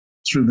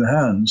through the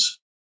hands.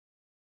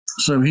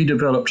 So he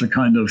developed a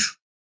kind of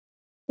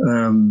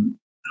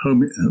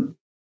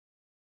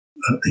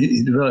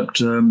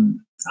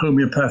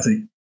homeopathic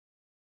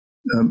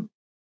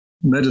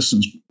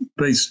medicines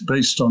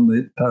based on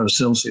the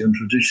Paracelsian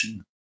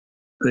tradition,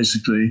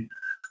 basically,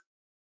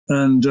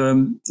 and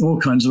all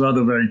kinds of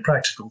other very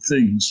practical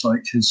things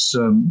like his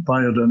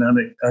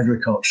biodynamic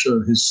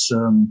agriculture, his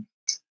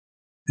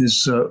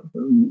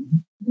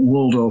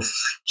Waldorf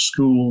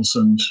schools,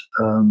 and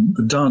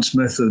the dance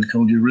method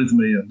called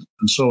eurythmy,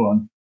 and so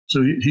on.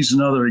 So he's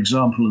another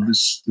example of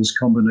this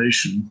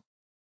combination.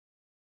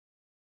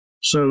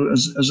 So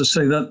as I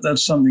say,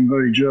 that's something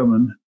very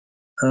German,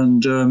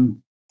 and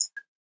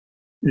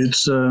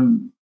it's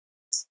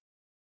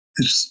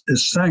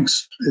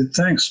thanks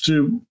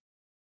to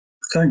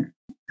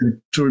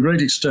a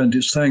great extent,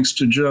 it's thanks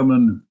to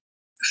German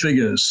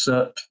figures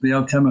that the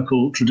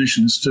alchemical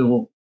tradition is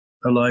still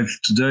alive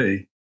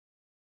today.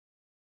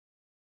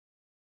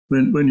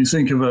 When you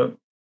think of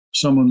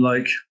someone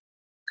like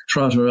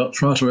Frater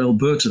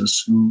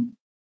Albertus, who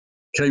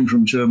came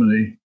from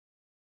Germany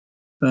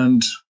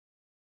and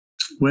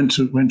went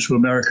to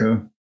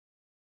America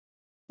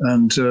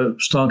and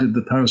started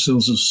the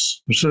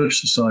Paracelsus Research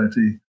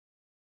Society.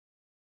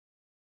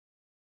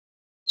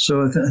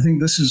 So I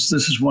think this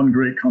is one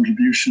great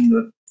contribution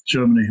that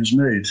Germany has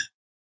made.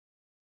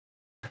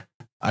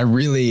 I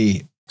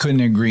really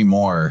couldn't agree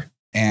more.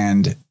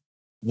 And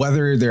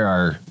whether there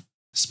are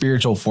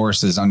spiritual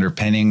forces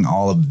underpinning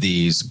all of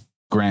these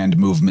grand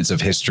movements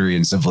of history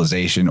and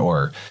civilization,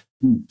 or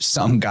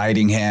some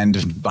guiding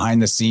hand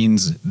behind the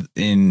scenes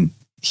in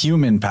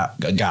human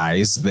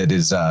guise that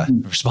is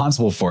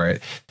responsible for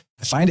it,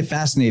 I find it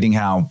fascinating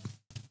how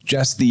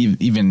just the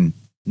even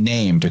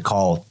name to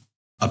call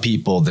a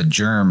people the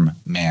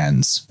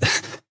Germans.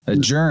 A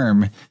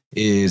germ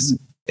is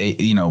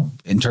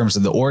in terms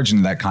of the origin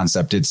of that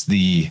concept, it's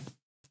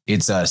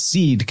a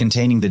seed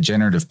containing the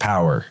generative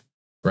power,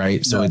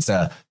 right? So it's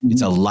a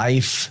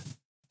life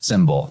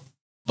symbol.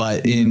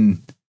 But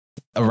in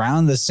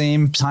around the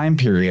same time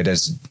period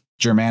as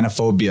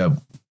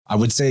Germanophobia, I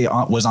would say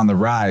was on the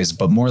rise,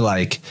 but more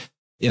like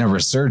in a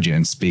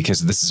resurgence,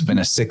 because this has been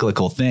a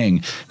cyclical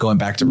thing going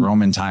back to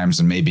Roman times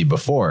and maybe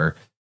before,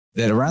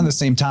 that around the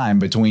same time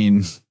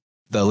between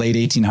the late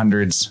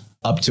 1800s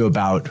up to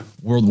about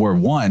World War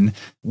I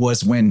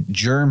was when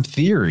germ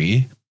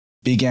theory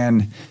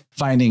began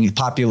finding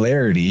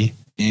popularity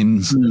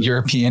in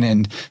European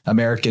and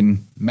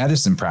American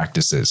medicine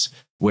practices,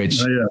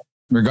 which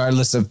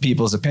regardless of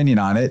people's opinion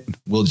on it,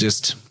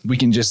 we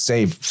can just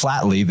say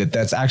flatly that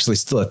that's actually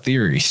still a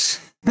theory.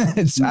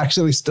 It's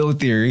actually still a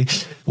theory,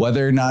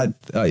 whether or not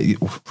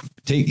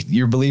take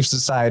your beliefs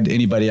aside,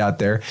 anybody out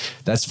there,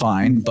 that's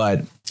fine.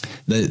 But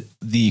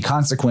the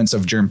consequence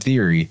of germ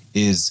theory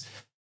is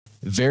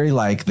very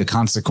like the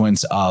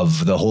consequence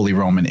of the Holy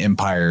Roman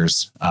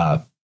Empire's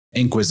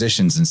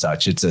inquisitions and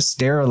such. It's a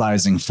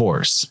sterilizing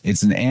force.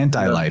 It's an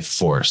anti-life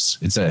force.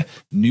 It's a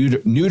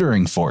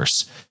neutering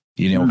force.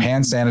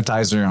 Hand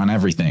sanitizer on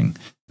everything.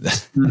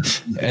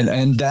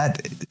 and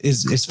that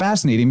is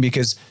fascinating,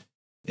 because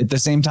at the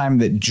same time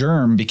that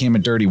germ became a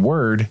dirty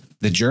word,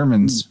 the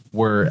Germans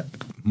were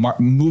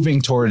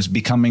moving towards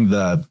becoming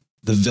the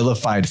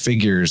vilified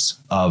figures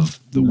of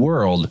the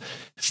world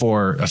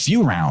for a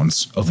few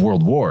rounds of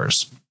world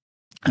wars.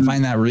 I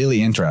find that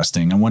really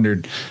interesting. I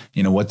wondered,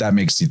 what that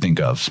makes you think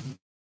of.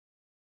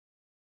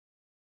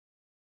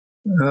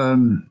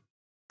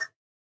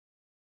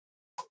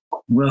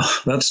 Well,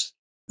 that's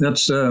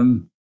a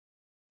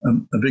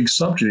big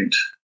subject.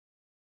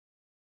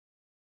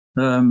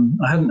 I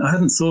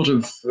hadn't thought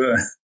of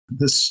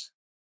this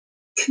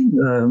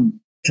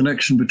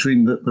connection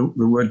between the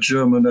word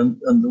German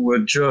and the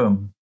word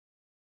germ,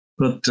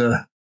 but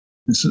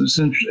it's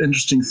an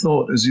interesting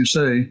thought, as you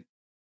say.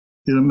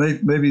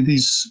 Maybe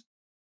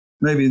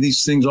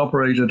these things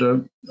operate at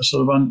a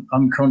sort of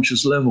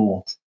unconscious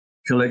level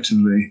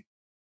collectively.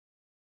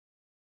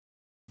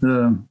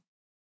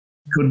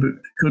 Could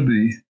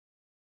be.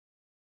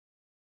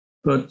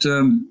 But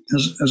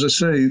as I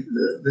say,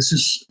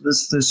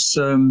 this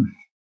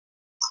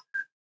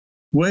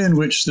way in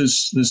which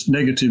this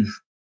negative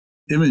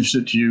image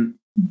that you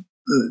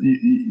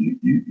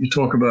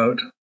talk about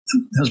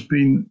has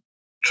been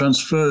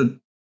transferred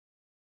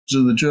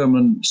to the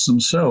Germans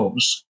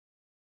themselves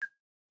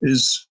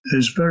is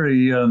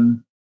very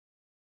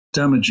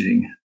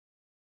damaging.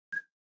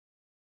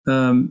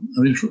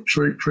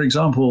 For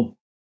example,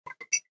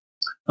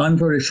 I'm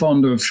very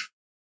fond of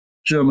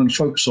German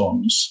folk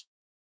songs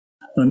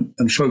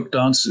and folk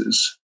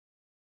dances,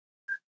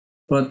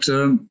 but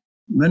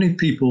many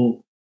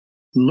people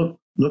look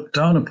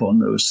down upon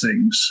those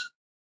things.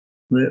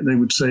 They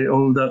would say,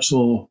 "Oh, that's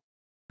all.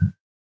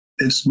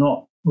 It's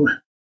not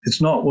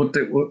what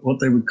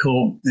they would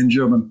call in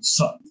German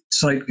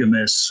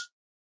Zeitgemäß,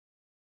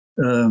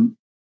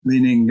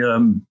 meaning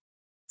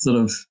sort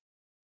of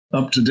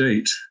up to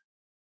date.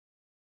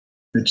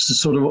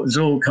 It's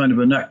all kind of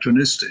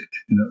anachronistic.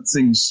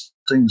 Things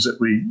things that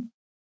we'd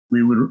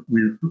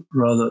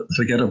rather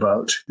forget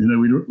about.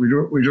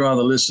 We'd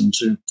rather listen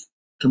to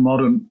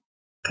modern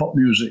pop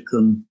music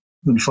than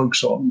folk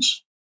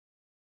songs.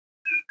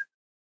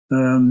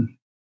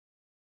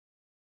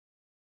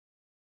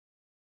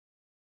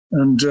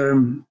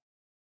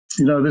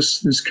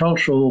 This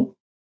cultural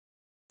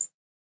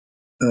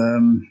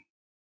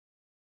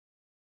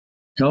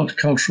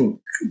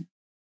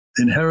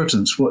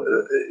inheritance,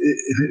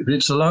 if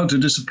it's allowed to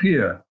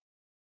disappear,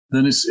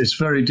 then it's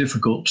very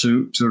difficult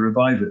to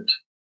revive it.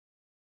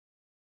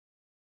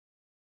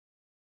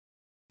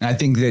 I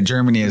think that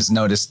Germany has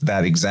noticed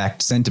that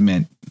exact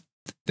sentiment,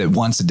 that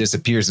once it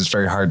disappears, it's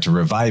very hard to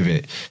revive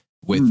it,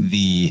 with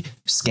the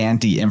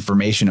scanty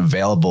information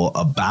available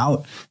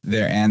about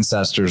their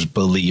ancestors'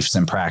 beliefs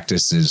and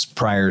practices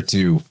prior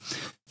to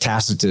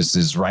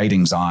Tacitus's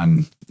writings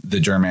on the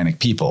Germanic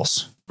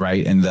peoples,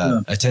 right? And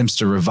the attempts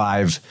to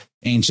revive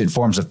ancient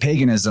forms of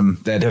paganism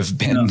that have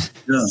been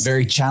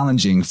very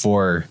challenging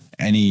for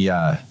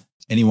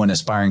anyone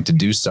aspiring to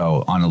do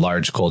so on a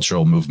large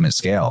cultural movement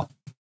scale.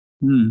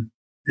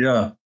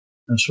 Yeah,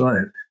 that's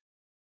right.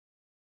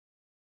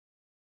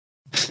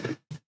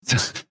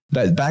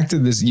 But back to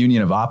this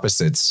union of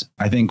opposites,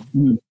 I think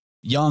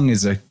Jung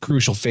is a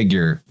crucial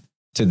figure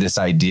to this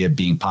idea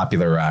being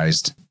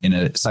popularized in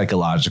a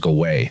psychological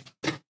way.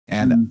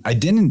 And I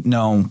didn't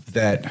know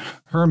that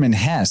Hermann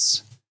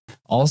Hesse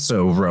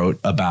also wrote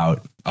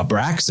about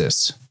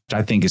Abraxas, which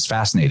I think is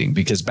fascinating,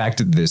 because back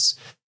to this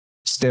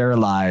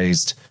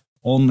sterilized,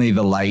 only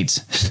the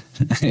light,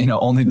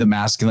 only the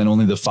masculine,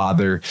 only the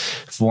father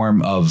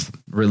form of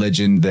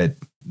religion that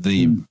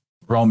the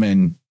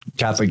Roman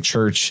Catholic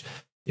Church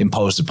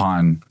imposed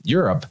upon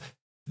Europe,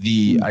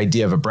 the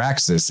idea of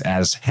Abraxas,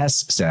 as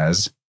Hesse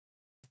says,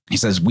 he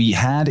says, we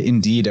had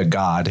indeed a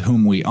God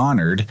whom we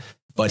honored,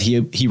 but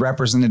he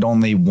represented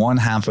only one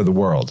half of the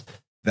world.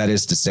 That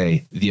is to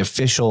say, the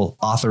official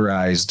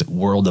authorized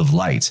world of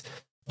light.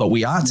 But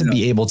we ought to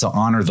be able to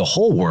honor the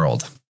whole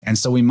world. And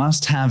so we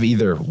must have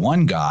either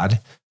one God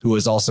who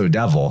is also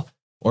devil,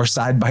 or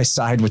side by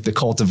side with the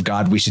cult of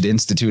God, we should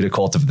institute a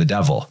cult of the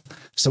devil.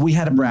 So we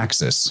had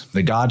Abraxas,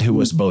 the God who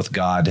was both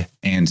God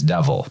and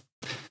devil.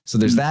 So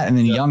there's that. And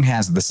then Jung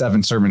has the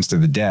 7 sermons to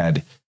the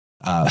dead,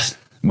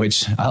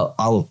 which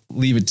I'll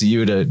leave it to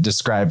you to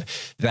describe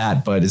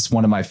that. But it's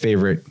one of my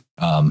favorite,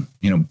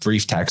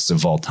 brief texts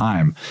of all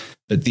time.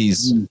 But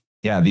these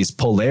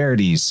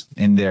polarities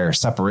in their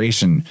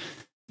separation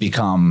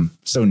become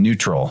so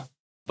neutral.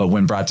 But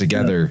when brought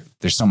together,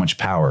 there's so much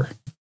power.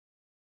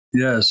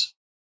 Yes.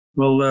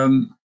 Well,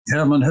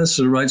 Hermann Hesse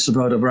writes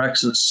about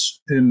Abraxas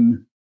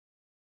in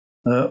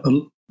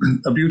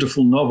a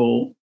beautiful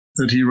novel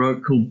that he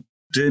wrote called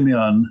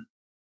Demian.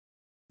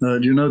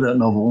 Do you know that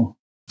novel?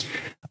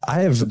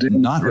 I have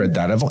not read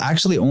that. I've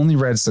actually only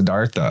read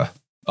Siddhartha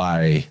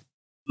by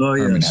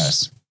Hermann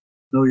Hesse.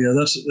 Oh, yeah,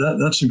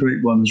 that's a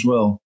great one as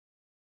well.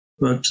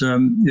 But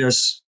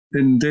yes,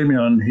 in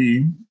Demian,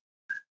 he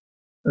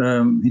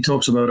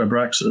talks about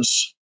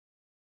Abraxas,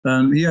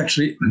 and he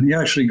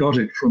actually got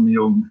it from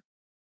Jung.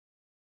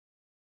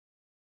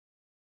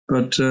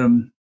 But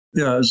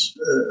as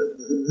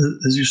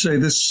you say,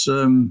 this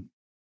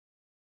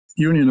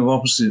union of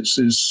opposites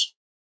is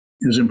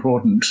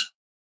important.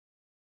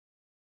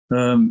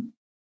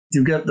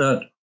 You get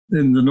that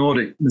in the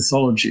Nordic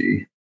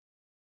mythology,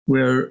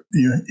 where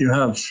you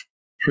have,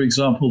 for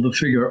example, the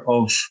figure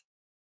of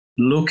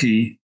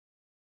Loki,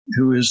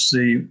 who is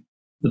the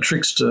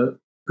trickster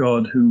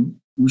god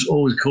who's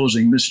always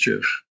causing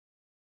mischief,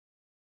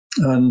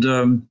 and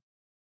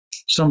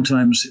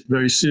sometimes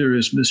very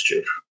serious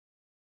mischief.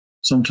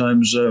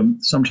 Sometimes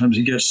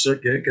he gets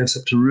up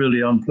to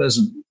really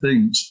unpleasant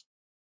things,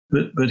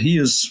 but he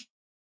is,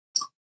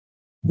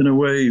 in a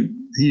way,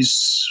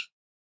 he's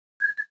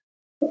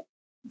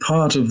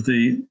part of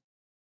the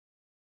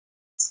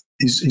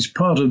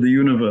part of the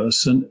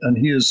universe, and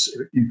he is,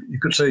 you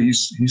could say,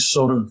 he's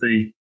sort of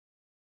the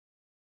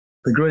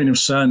grain of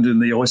sand in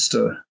the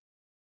oyster,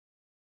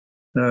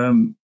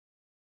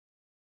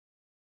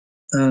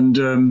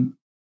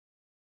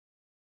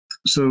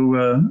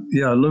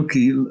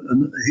 Loki,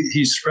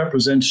 he's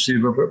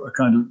representative of a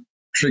kind of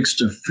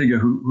trickster figure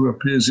who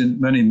appears in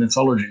many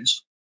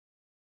mythologies.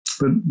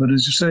 But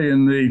as you say,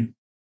 in the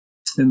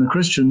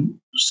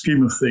Christian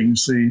scheme of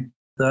things,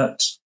 that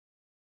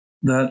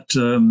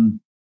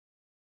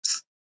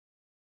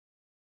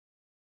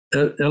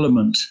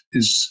element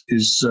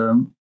is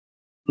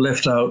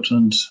left out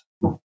and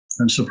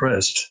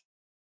suppressed.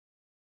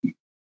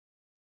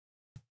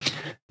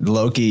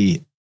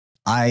 Loki,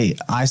 I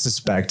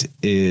suspect,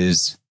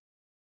 is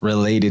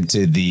related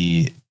to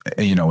the,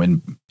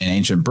 in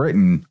ancient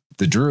Britain,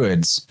 the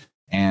Druids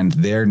and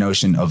their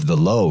notion of the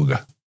Log,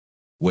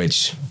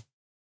 which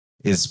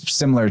is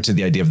similar to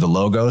the idea of the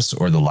Logos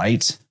or the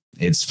light.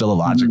 It's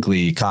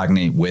philologically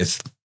cognate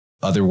with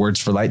other words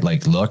for light,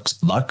 like lux,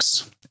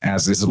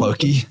 as is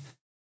Loki.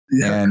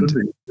 Yeah, and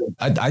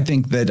I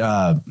think that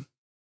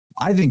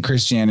I think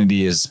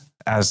Christianity is,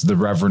 as the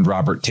Reverend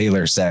Robert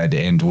Taylor said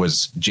and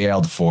was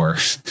jailed for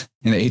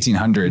in the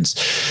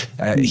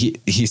 1800s.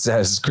 He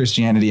says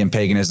Christianity and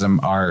paganism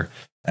are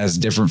as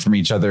different from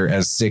each other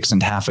as 6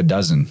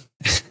 1/2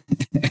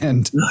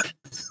 and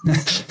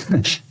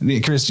the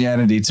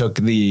Christianity took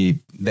the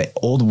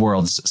old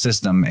world's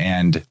system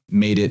and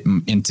made it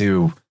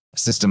into a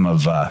system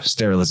of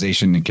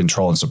sterilization and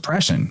control and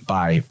suppression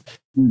by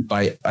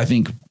I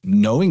think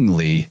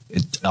knowingly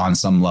on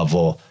some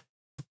level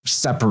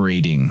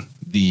separating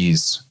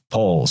these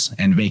poles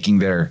and making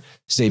their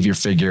savior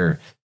figure,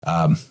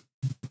 and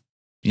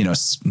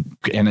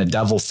a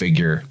devil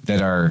figure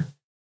that are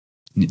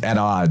at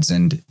odds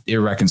and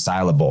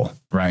irreconcilable,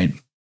 right?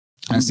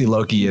 I see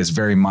Loki as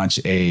very much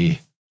an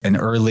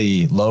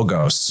early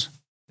logos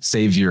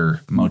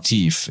savior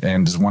motif,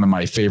 and is one of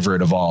my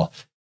favorite of all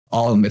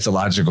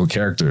mythological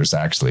characters.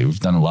 Actually, we've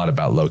done a lot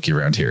about Loki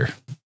around here.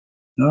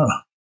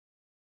 Oh,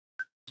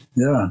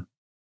 yeah.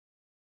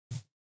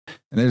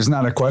 And there's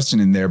not a question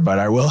in there, but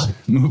I will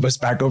move us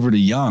back over to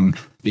Jung,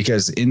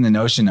 because in the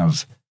notion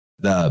of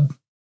the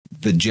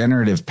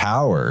generative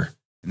power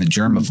and the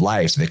germ of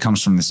life that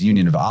comes from this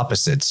union of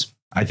opposites,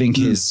 I think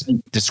his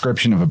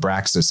description of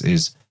Abraxas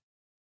is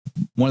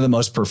one of the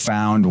most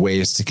profound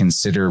ways to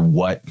consider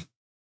what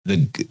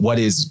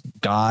is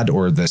God,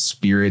 or the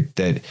spirit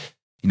that,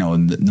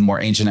 the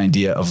more ancient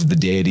idea of the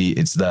deity.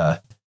 It's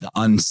the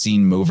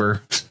unseen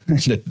mover,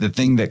 the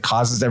thing that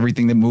causes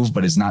everything to move,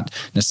 but is not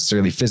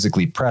necessarily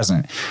physically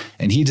present.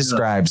 And he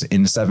describes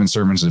in the 7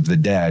 Sermons of the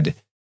Dead,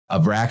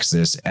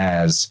 Abraxas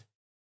as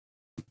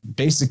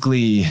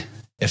basically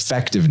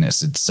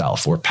effectiveness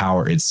itself, or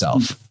power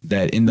itself,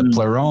 that in the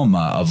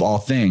pleroma of all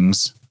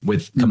things,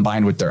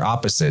 combined with their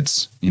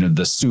opposites,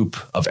 the soup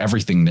of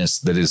everythingness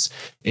that is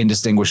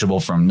indistinguishable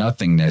from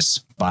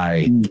nothingness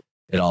by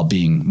it all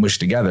being mushed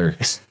together,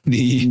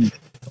 the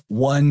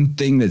one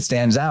thing that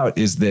stands out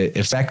is that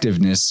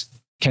effectiveness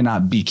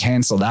cannot be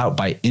canceled out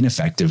by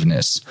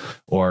ineffectiveness,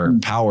 or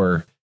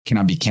power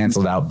cannot be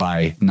canceled out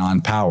by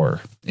non-power.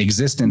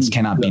 Existence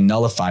cannot be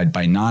nullified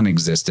by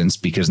non-existence,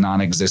 because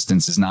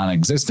non-existence is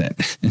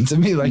non-existent. And to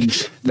me, like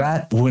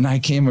that, when I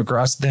came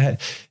across that,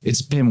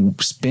 it's been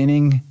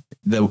spinning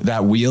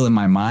that wheel in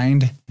my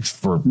mind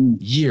for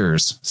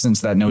years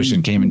since that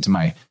notion came into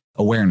my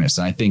awareness.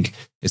 And I think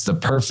it's the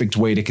perfect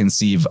way to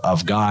conceive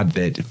of God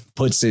that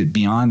puts it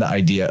beyond the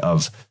idea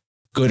of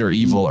good or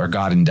evil, or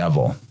God and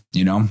devil,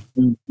 that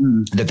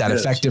yes.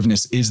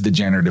 Effectiveness is the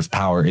generative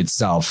power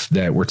itself,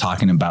 that we're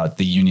talking about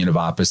the union of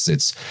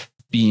opposites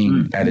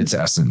being at its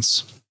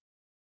essence.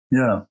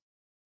 Yeah.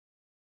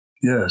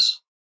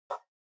 Yes.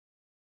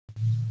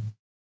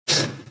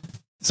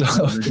 So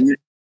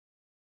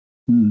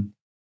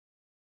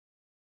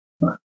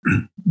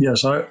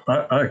yes, I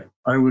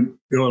would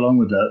go along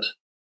with that.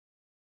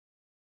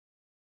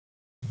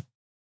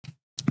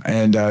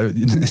 And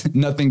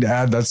nothing to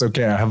add. That's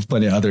okay. I have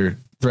plenty of other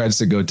threads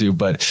to go to,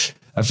 but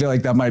I feel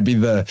like that might be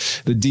the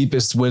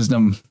deepest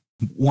wisdom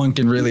one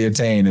can really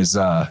attain, is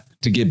to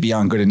get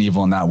beyond good and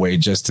evil in that way,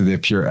 just to the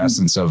pure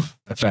essence of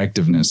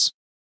effectiveness.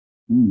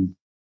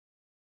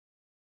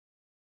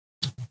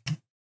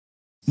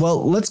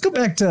 Well, let's go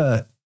back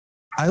to,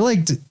 I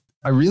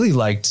really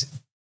liked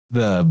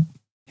the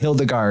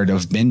Hildegard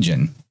of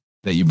Bingen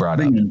that you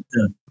brought up.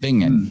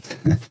 Bingen.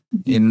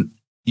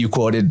 You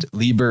quoted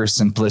Liber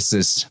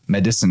Simplicis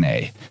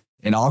Medicinae.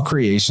 In all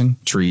creation,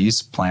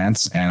 trees,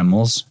 plants,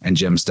 animals, and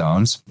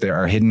gemstones, there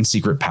are hidden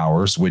secret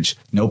powers which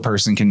no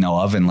person can know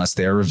of unless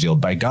they are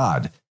revealed by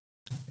God.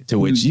 To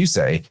which you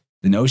say,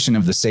 the notion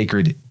of the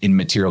sacred in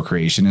material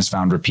creation is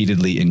found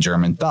repeatedly in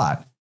German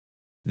thought.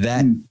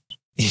 That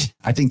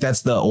I think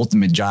that's the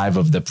ultimate jive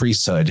of the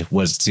priesthood,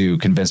 was to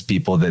convince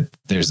people that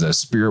there's a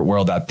spirit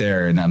world out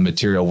there and a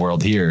material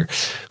world here,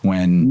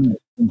 when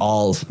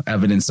all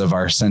evidence of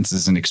our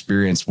senses and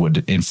experience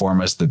would inform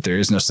us that there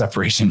is no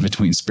separation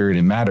between spirit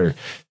and matter.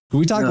 Can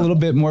we talk a little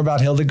bit more about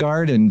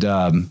Hildegard, and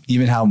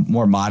even how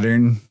more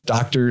modern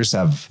doctors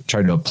have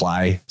tried to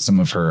apply some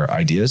of her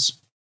ideas?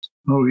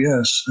 Oh,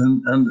 yes.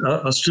 And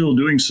are still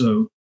doing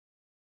so.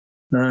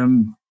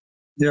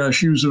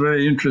 She was a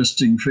very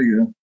interesting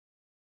figure.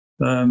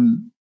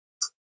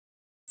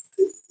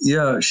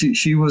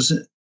 She was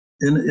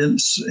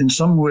in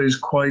some ways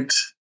quite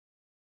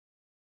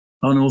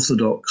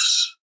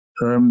unorthodox.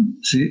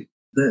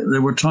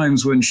 There were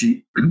times when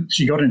she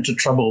got into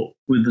trouble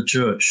with the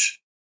church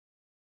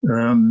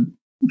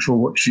for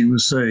what she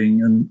was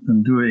saying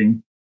and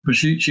doing, but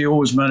she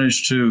always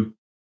managed to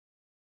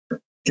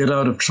get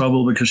out of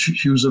trouble, because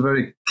she was a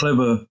very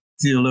clever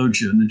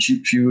theologian, and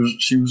she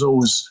was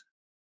always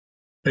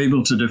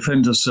able to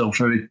defend herself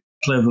very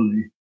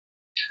cleverly.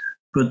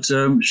 But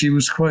she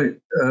was quite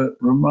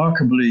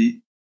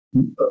remarkably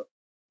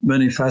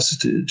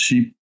many-faceted.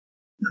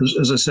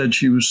 As I said,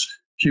 she was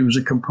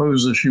a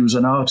composer. She was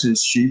an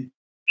artist. She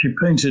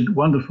painted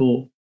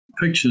wonderful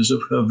pictures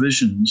of her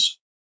visions,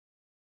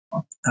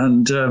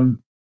 and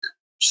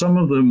some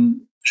of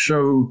them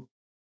show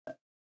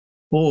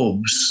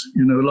orbs,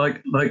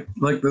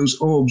 like those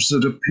orbs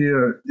that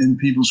appear in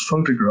people's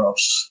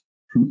photographs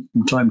from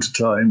time to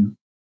time.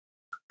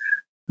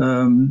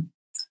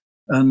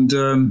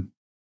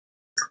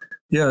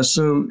 yeah,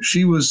 so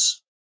she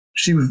was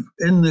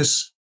in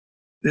this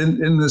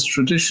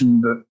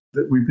tradition that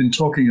we've been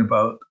talking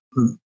about,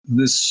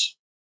 this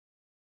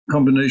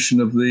combination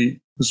of the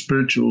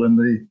spiritual and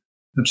the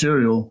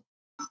material.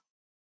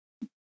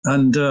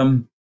 And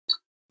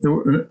there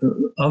were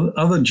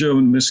other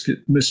German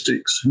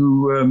mystics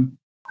who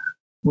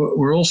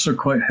were also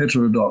quite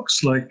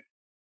heterodox, like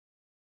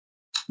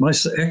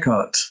Meister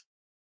Eckhart,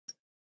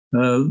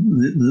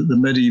 the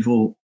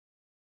medieval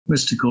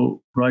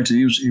mystical writer.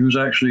 He was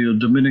actually a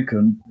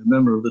Dominican, a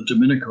member of the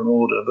Dominican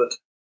order, but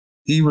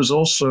he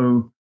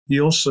also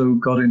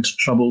got into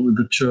trouble with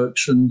the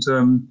church, and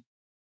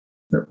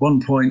at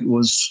one point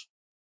was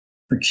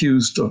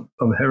accused of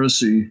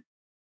heresy.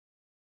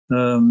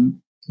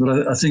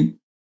 But I think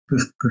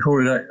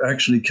before it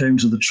actually came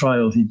to the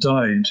trial, he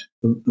died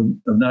of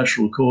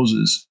natural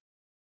causes.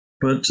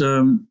 But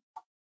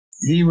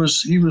he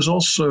was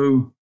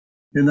also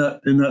in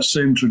that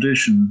same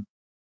tradition,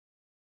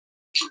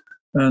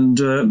 and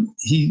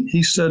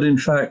he said, in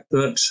fact,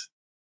 that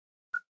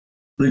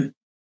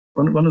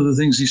one of the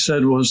things he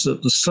said was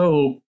that the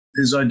soul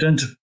is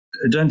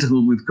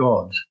identical with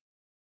God,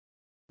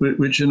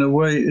 which in a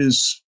way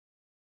is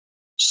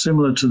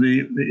similar to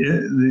the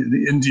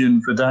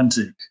Indian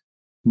Vedantic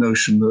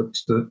notion that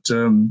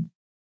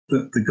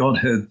the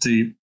Godhead,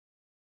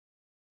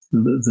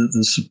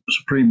 the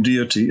supreme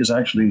deity, is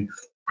actually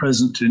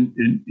present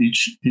in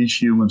each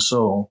human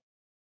soul.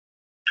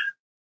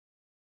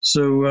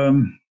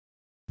 So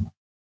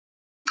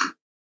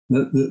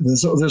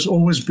there's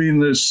always been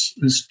this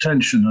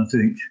tension, I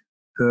think,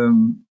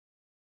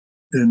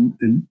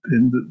 in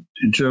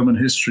German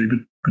history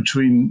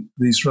between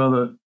these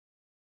rather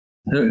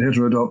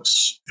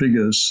heterodox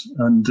figures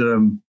and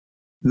the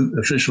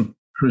official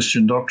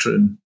Christian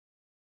doctrine.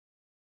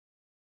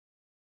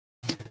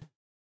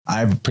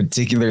 I've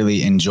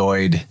particularly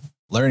enjoyed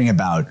learning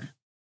about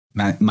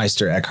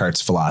Meister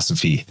Eckhart's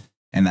philosophy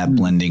and that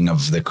blending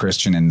of the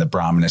Christian and the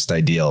Brahmanist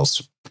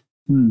ideals.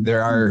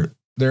 There are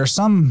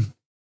some,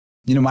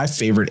 my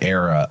favorite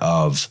era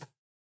of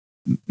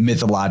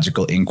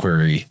mythological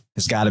inquiry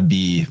has got to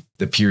be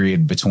the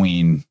period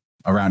between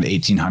around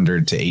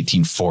 1800 to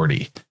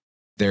 1840.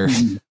 There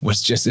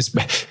was just,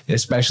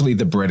 especially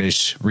the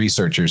British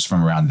researchers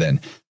from around then,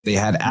 they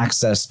had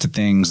access to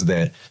things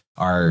that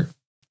are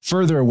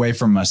further away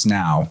from us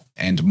now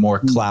and more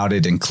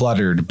clouded and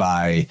cluttered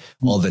by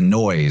all the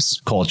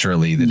noise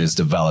culturally that has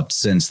developed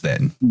since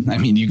then. I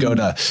mean, you go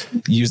to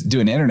do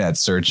an internet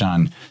search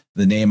on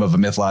the name of a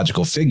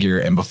mythological figure,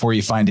 and before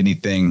you find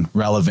anything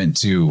relevant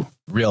to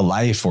real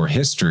life or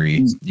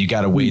history, you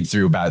got to wade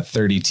through about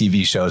 30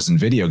 TV shows and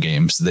video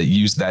games that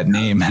use that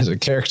name as a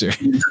character.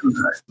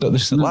 So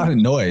there's a lot of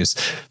noise,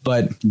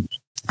 but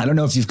I don't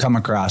know if you've come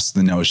across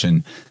the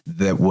notion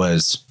that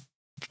was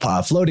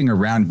floating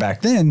around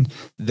back then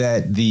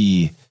that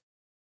the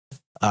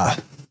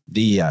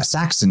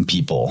Saxon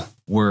people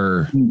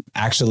were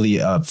actually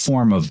a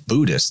form of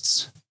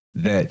Buddhists,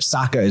 that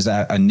Saka is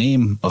a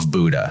name of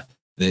Buddha.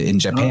 In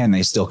Japan,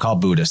 they still call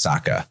Buddha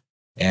Saka,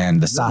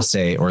 and the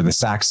Sase, or the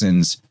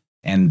Saxons,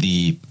 and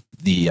the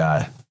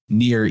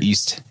Near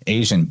East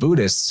Asian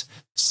Buddhists,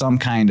 some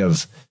kind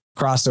of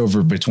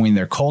crossover between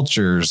their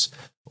cultures,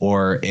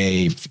 or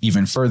a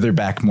even further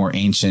back, more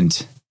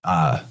ancient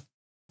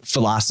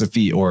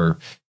philosophy or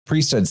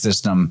priesthood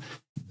system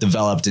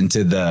developed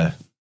into the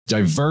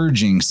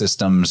diverging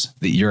systems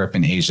that Europe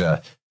and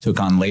Asia took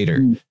on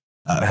later.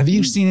 Have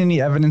you seen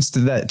any evidence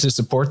to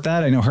support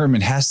that? I know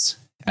Hermann Hesse,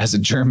 as a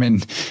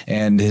German,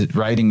 and his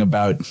writing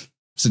about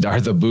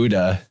Siddhartha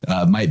Buddha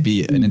might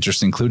be an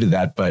interesting clue to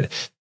that. But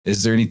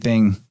is there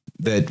anything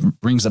that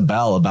rings a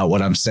bell about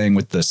what I'm saying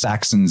with the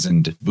Saxons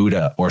and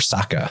Buddha or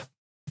Saka?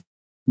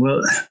 Well,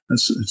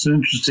 it's an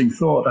interesting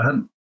thought. I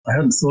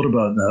hadn't thought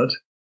about that.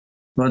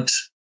 But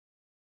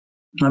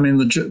I mean,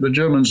 the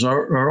Germans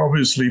are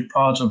obviously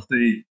part of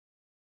the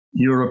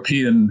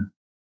European,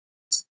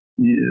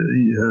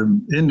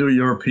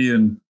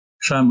 Indo-European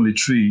family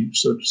tree,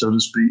 so to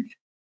speak,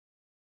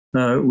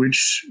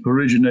 which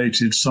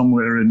originated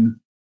somewhere in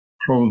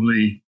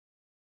probably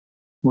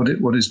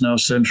what is now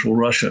central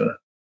Russia,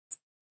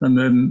 and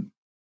then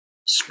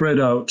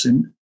spread out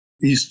in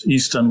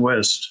east and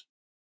west.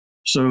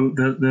 So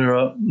there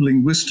are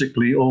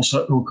linguistically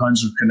also all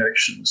kinds of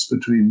connections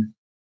between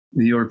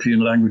the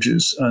European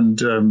languages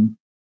and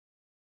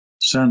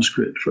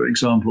Sanskrit, for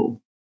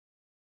example.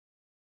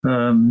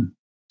 I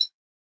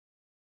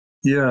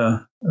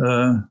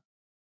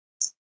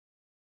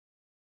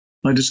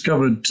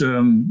discovered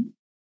some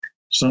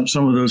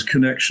of those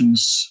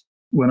connections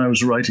when I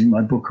was writing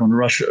my book on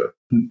Russia.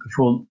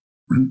 Before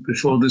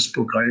this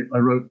book, I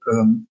wrote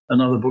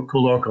another book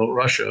called Occult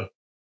Russia.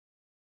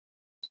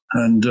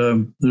 And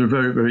there are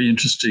very, very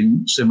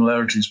interesting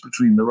similarities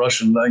between the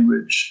Russian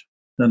language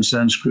and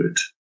Sanskrit.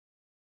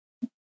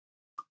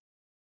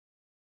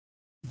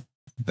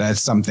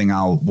 That's something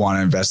I'll want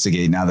to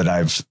investigate now that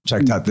I've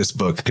checked out this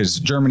book, because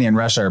Germany and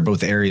Russia are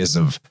both areas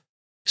of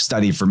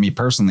study for me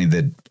personally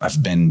that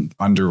I've been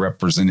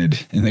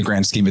underrepresented in the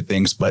grand scheme of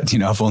things, but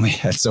I've only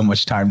had so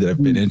much time that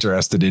I've been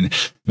interested in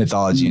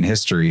mythology and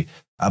history.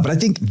 But I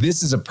think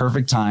this is a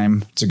perfect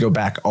time to go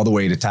back all the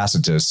way to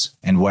Tacitus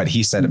and what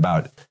he said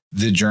about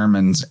the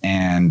Germans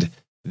and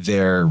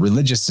their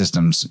religious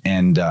systems,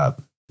 and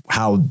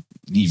how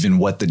even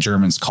what the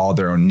Germans call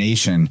their own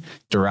nation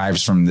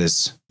derives from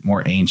this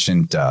more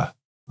ancient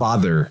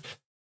father.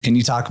 Can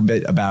you talk a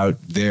bit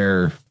about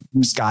their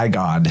sky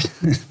god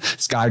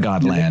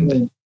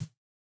land?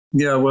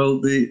 Yeah, well,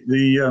 the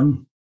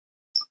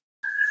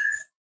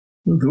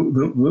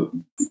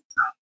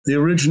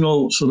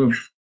original sort of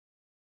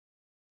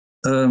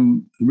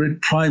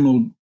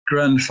primal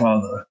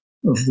grandfather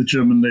of the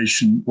German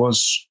nation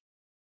was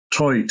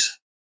Teut,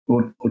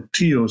 or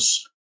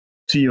Tios.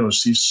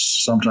 Tios, he's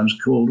sometimes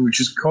called,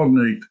 which is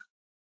cognate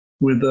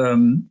with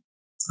a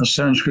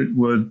Sanskrit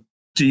word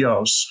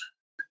Dios,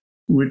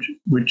 which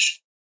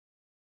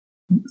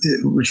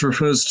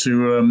refers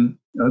to an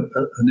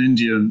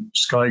Indian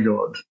sky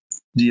god,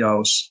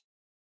 Dios.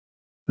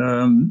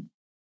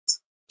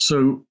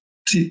 So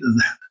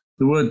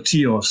the word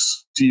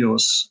Tios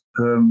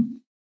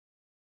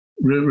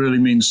really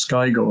means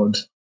sky god,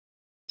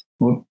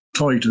 or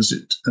Teut as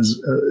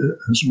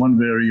one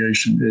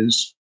variation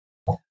is.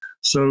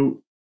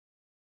 So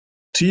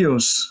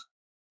Tios,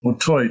 or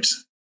Teut,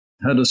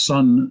 had a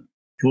son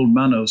called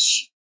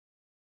Manos,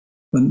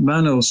 and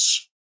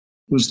Manos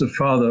was the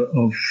father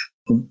of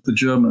the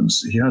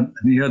Germans. He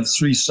had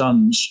three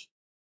sons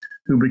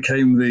who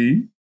became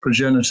the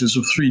progenitors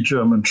of three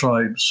German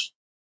tribes,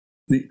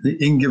 the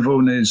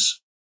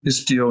Ingevones,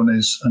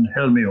 Istiones, and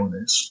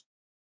Helmiones.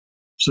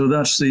 So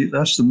that's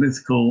the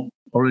mythical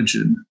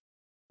origin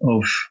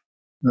of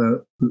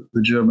the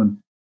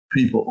German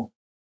people.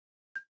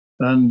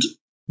 And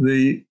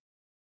the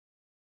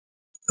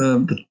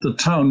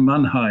town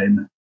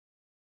Mannheim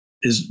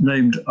is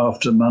named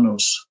after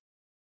Manos.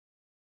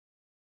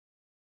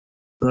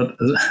 But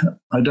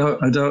I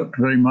doubt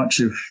very much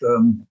if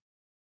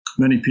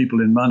many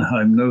people in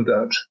Mannheim know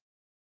that.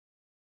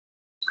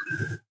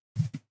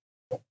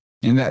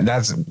 And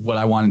that's what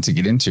I wanted to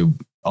get into.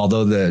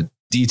 Although the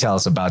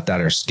details about that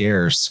are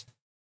scarce,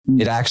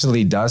 it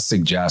actually does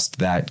suggest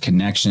that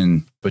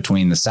connection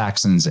between the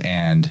Saxons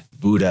and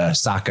Buddha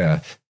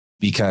Saka,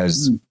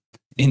 because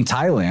in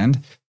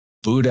Thailand,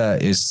 Buddha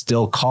is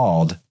still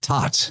called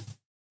Tat.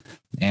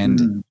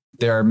 And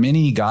there are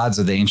many gods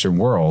of the ancient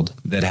world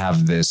that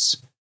have this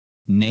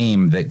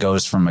name that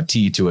goes from a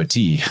T to a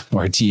T,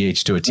 or a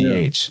TH to a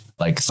TH.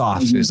 Like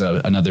Thoth is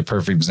another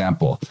perfect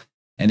example.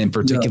 And in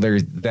particular,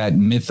 that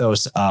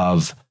mythos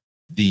of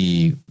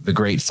the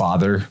great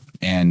father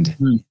and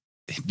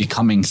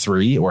becoming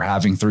three, or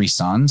having three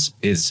sons,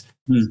 is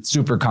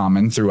super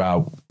common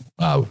throughout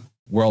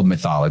world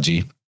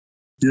mythology.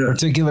 Yeah.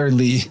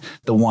 Particularly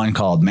the one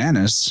called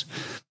Manus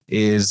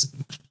is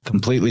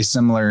completely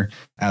similar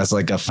as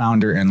like a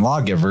founder and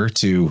lawgiver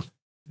to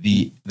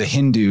the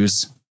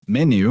Hindus'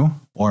 Menu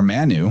or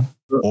Manu,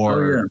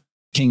 or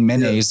King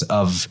Menes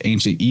of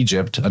ancient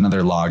Egypt,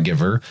 another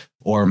lawgiver,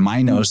 or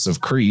Minos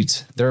of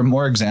Crete. There are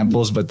more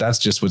examples, but that's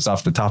just what's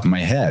off the top of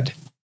my head.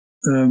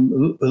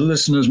 The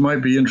listeners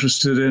might be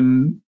interested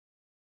in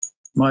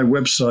my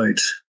website,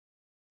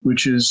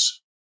 which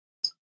is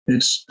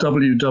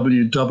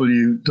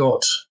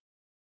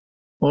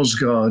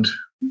www.ozgard,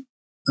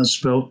 that's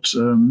spelled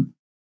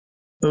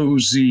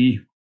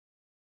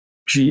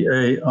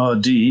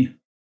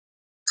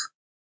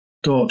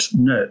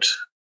OZGARD.net,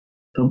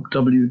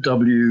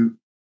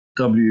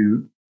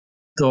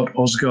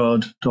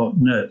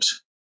 www.ozgard.net.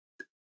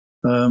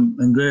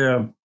 And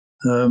there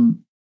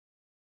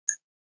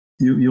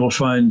you'll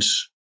find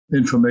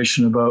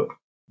information about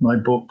my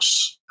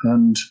books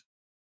and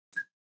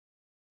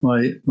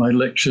my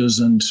lectures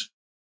and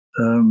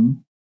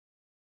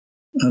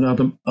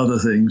other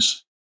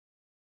things.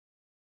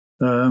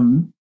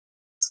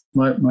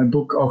 My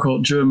book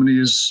Occult Germany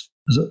is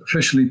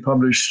officially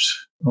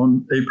published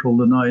on April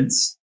the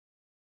 9th,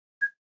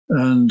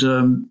 and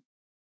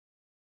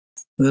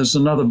there's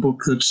another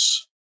book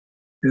that's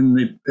in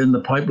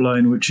the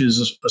pipeline, which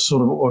is a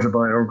sort of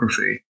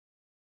autobiography,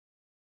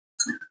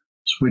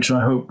 which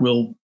I hope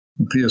will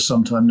appear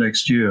sometime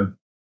next year.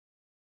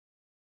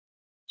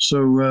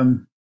 So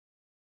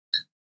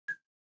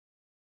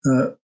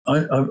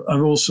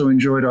I've also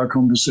enjoyed our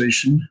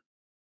conversation,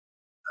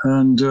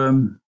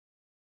 and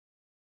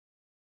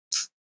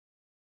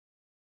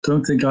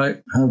don't think I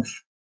have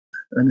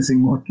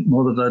anything more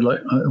that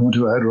I want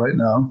to add right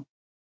now.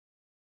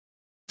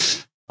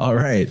 All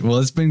right. Well,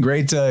 it's been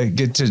great to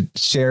get to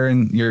share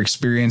in your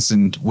experience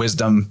and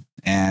wisdom.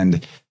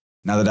 And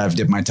now that I've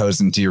dipped my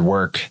toes into your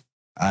work,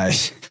 I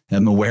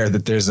am aware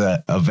that there's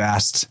a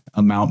vast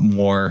amount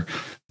more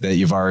that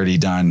you've already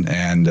done,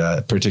 and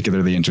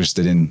particularly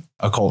interested in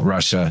occult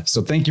Russia.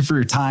 So thank you for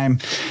your time.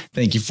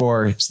 Thank you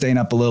for staying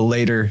up a little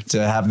later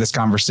to have this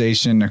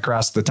conversation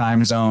across the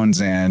time zones.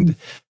 And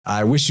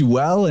I wish you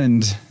well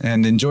and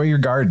enjoy your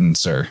garden,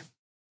 sir.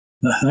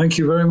 Thank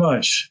you very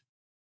much.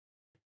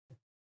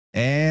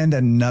 And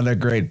another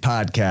great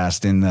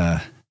podcast in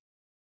the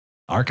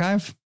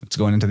archive. It's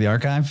going into the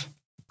archive.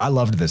 I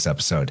loved this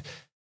episode.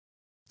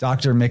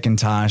 Dr.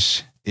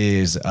 McIntosh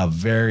is a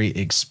very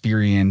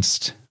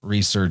experienced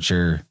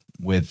researcher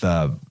with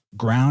a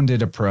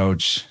grounded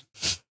approach.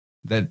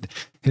 That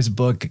his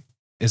book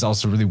is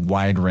also really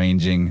wide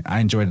ranging. I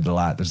enjoyed it a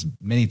lot. There's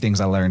many things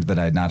I learned that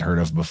I had not heard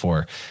of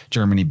before.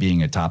 Germany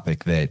being a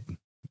topic that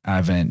I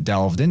haven't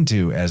delved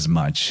into as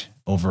much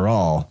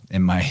overall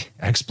in my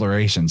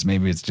explorations.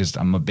 Maybe it's just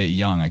I'm a bit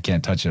young. I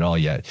can't touch it all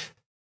yet.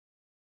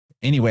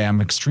 Anyway,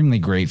 I'm extremely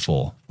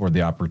grateful for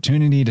the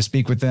opportunity to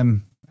speak with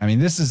him. I mean,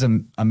 this is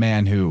a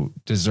man who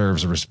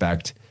deserves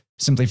respect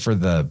simply for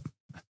the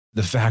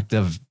fact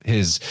of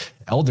his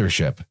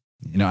eldership.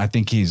 You know, I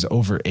think he's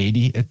over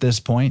 80 at this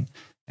point,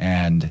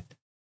 and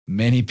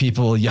many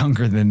people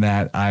younger than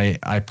that,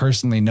 I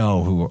personally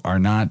know who are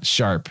not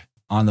sharp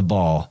on the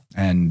ball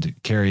and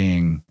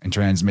carrying and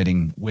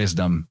transmitting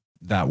wisdom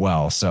that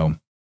well. So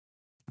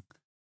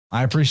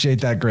I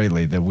appreciate that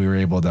greatly, that we were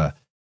able to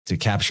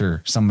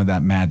capture some of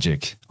that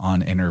magic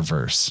on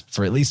InnerVerse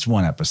for at least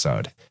one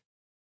episode.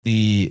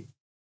 The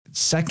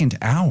second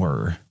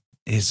hour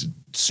is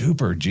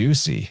super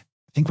juicy.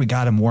 I think we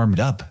got him warmed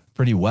up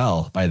pretty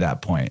well by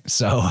that point.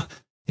 So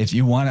if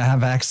you want to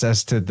have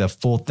access to the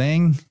full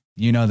thing,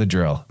 you know the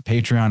drill.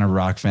 Patreon or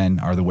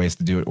Rockfin are the ways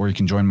to do it, or you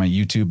can join my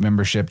YouTube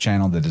membership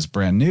channel that is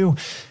brand new.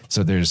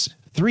 So there's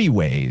 3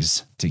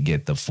 ways to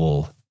get the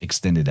full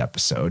extended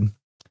episode.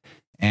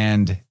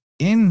 And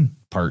in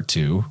part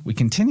 2, we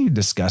continue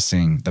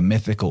discussing the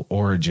mythical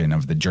origin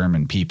of the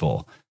German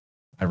people.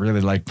 I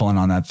really like pulling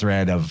on that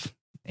thread of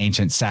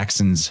ancient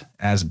Saxons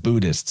as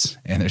Buddhists,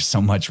 and there's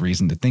so much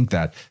reason to think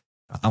that.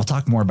 I'll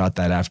talk more about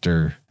that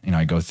after,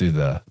 I go through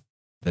the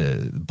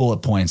bullet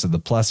points of the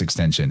Plus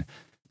extension.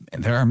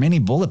 And there are many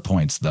bullet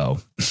points, though.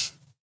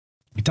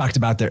 We talked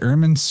about the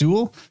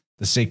Irminsul,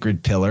 the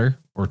sacred pillar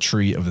or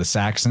tree of the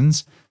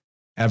Saxons,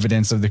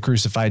 evidence of the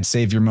crucified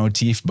savior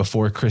motif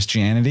before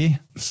Christianity,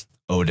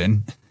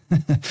 Odin,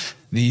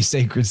 the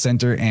sacred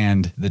center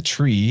and the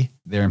tree,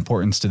 their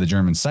importance to the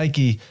German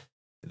psyche,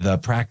 the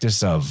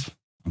practice of,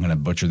 I'm going to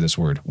butcher this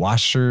word,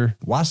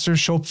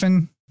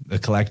 Wasserschöpfen, the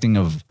collecting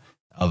of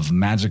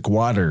magic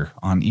water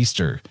on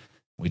Easter.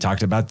 We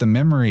talked about the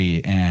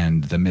memory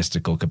and the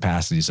mystical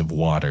capacities of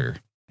water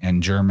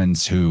and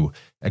Germans who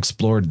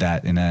explored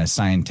that in a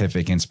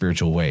scientific and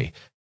spiritual way.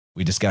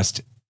 We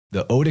discussed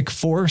the Odic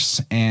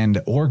force and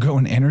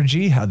Orgone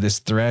energy, how this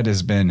thread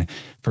has been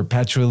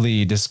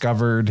perpetually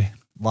discovered,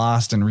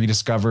 lost, and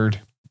rediscovered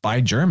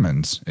by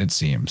Germans, it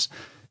seems.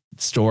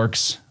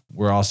 Storks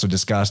were also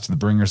discussed, the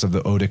bringers of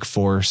the Odic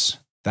force.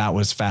 That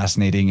was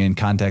fascinating in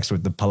context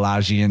with the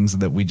Pelagians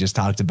that we just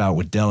talked about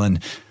with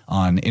Dylan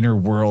on Inner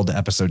World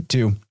episode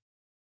 2.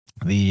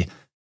 The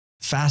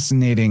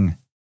fascinating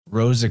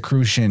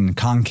Rosicrucian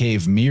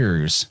concave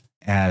mirrors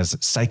as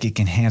psychic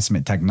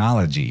enhancement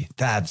technology.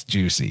 That's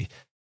juicy.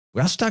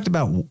 We also talked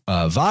about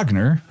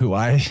Wagner, who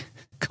I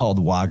called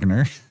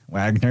Wagner,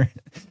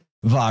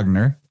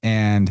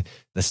 and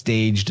the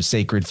staged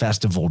sacred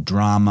festival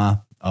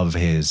drama of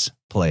his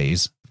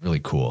plays.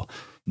 Really cool.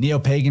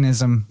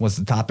 Neo-Paganism was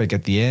the topic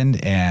at the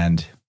end,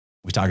 and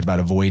we talked about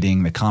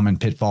avoiding the common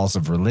pitfalls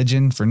of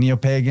religion for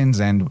neo-pagans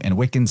and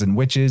Wiccans and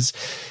witches.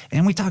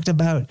 And we talked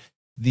about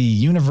the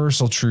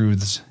universal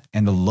truths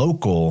and the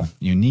local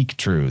unique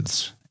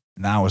truths.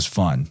 And that was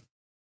fun.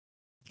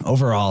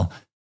 Overall,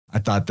 I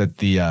thought that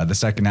the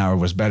second hour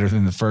was better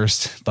than the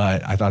first,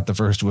 but I thought the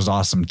first was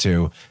awesome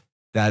too.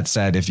 That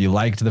said, if you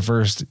liked the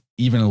first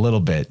even a little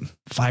bit,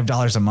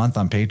 $5 a month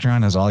on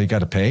Patreon is all you got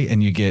to pay,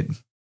 and you get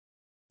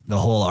the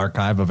whole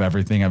archive of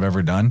everything I've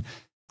ever done.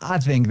 I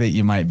think that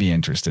you might be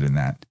interested in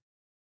that.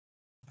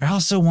 I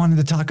also wanted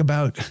to talk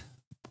about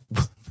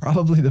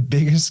probably the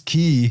biggest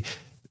key,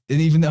 and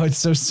even though it's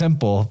so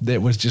simple,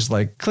 that was just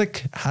like,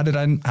 click, how did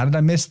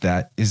I miss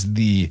that, is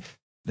the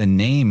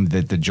name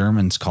that the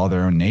Germans call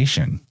their own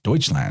nation,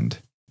 Deutschland.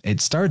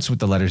 It starts with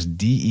the letters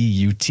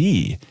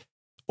D-E-U-T,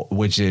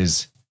 which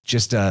is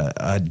just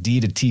a D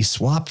to T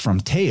swap from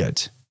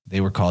Teut.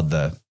 They were called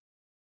the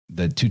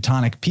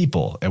Teutonic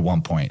people at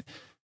one point.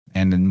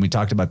 And then we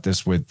talked about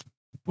this with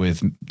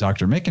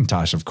Dr.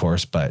 McIntosh, of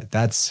course, but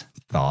that's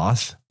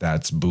Thoth,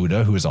 that's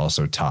Buddha, who is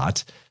also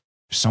taught.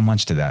 There's so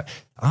much to that.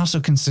 I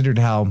also considered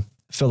how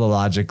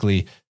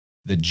philologically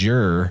the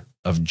Ger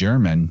of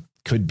German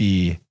could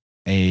be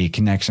a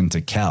connection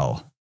to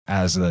Kel,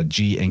 as the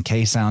G and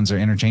K sounds are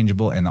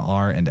interchangeable and the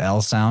R and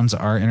L sounds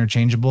are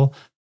interchangeable,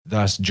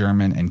 thus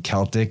German and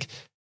Celtic,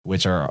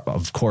 which are,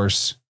 of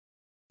course,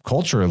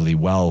 culturally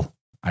well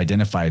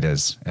identified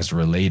as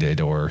related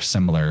or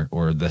similar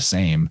or the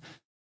same.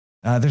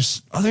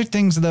 There's other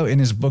things, though, in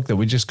his book that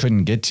we just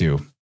couldn't get to.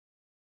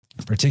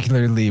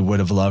 Particularly would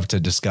have loved to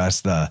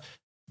discuss the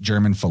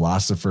German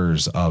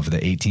philosophers of the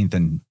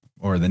 18th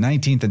or the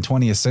 19th and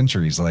 20th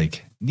centuries,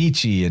 like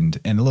Nietzsche, and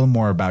a little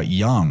more about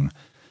Jung.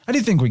 I do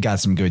think we got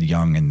some good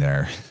Jung in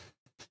there.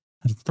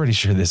 I'm pretty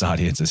sure this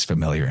audience is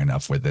familiar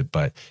enough with it,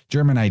 but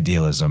German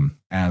idealism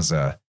as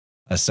a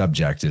a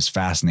subject is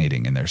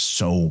fascinating. And there's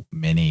so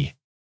many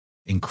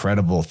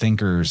incredible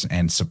thinkers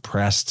and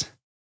suppressed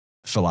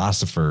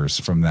philosophers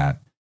from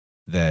that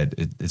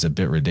it's a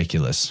bit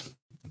ridiculous.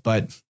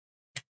 But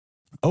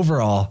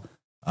overall,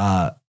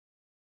 I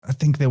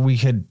think that we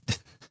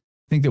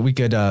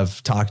could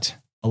have talked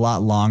a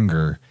lot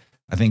longer.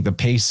 I think the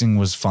pacing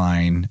was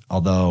fine,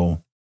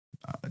 although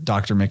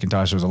Dr.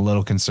 McIntosh was a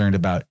little concerned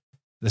about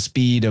the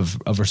speed of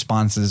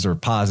responses or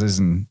pauses.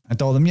 And I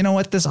told him, you know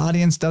what? This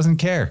audience doesn't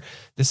care.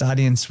 This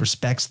audience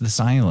respects the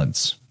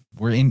silence.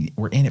 We're in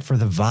it for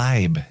the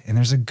vibe, and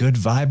there's a good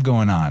vibe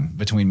going on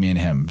between me and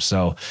him.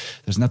 So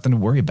there's nothing to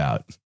worry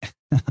about.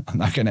 I'm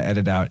not going to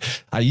edit out.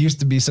 I used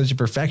to be such a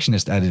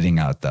perfectionist editing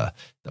out the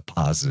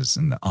pauses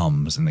and the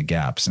ums and the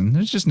gaps, and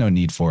there's just no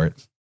need for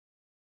it.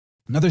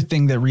 Another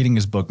thing that reading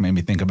his book made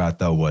me think about,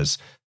 though, was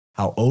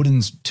how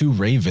Odin's two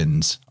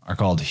ravens are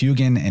called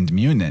Hugin and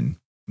Munin,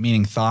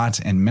 meaning thought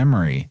and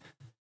memory.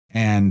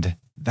 And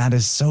that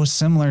is so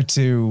similar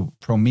to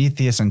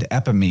Prometheus and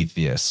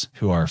Epimetheus,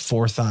 who are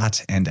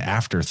forethought and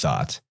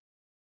afterthought.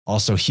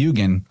 Also,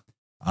 Hugin,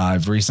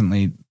 I've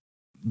recently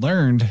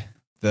learned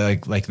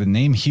the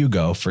name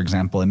Hugo, for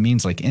example, it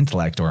means like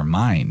intellect or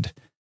mind.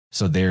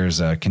 So there's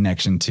a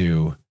connection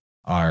to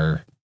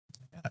our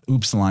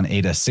Upsilon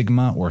Eta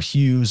Sigma or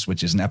Hughes,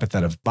 which is an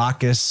epithet of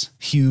Bacchus,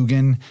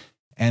 Hugin.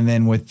 And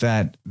then with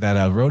that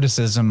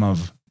rhoticism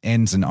of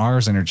N's and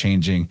R's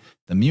interchanging,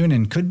 the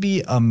Munin could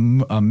be a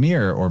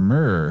mirror or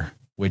mirror,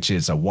 which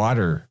is a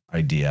water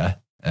idea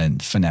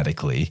and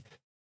phonetically.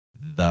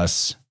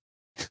 Thus,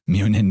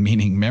 Munin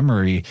meaning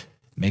memory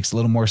makes a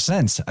little more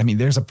sense. I mean,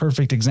 there's a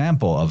perfect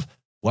example of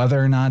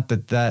whether or not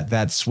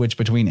that switch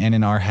between N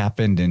and R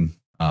happened in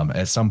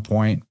at some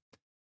point,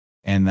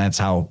 and that's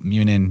how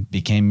Munin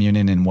became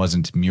Munin and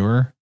wasn't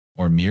Mur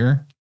or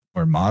Mir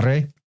or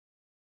Mare.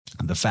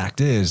 The fact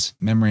is,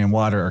 memory and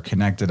water are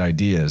connected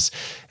ideas,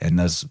 and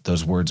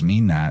those words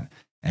mean that.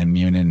 And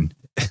Munin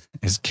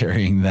is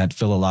carrying that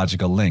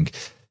philological link.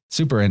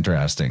 Super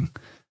interesting.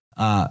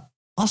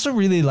 Also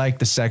really like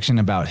the section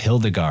about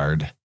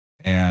Hildegard,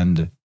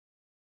 and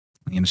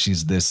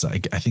she's this, I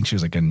think she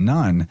was like a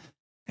nun,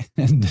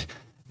 and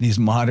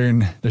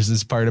there's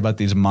this part about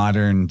these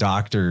modern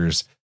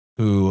doctors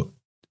who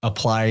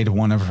applied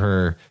one of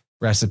her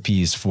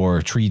recipes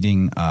for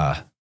treating,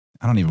 I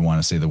don't even want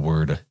to say the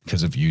word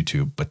because of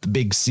YouTube, but the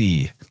big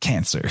C,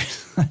 cancer.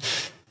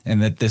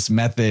 And that this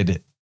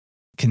method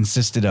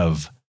consisted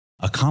of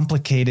a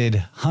complicated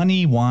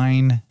honey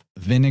wine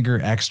vinegar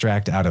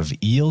extract out of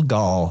eel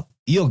gall,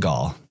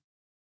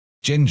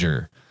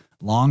 ginger,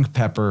 long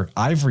pepper,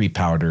 ivory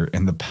powder,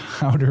 and the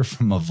powder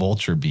from a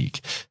vulture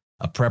beak,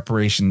 a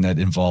preparation that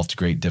involved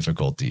great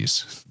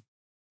difficulties.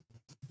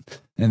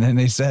 And then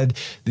they said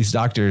these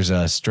doctors,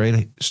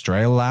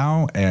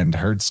 Strelau and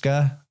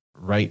Hertzka,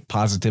 write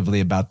positively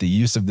about the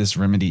use of this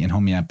remedy in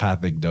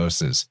homeopathic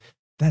doses.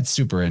 That's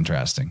super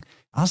interesting.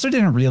 I also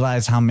didn't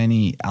realize how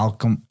many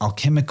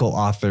alchemical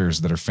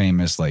authors that are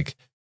famous, like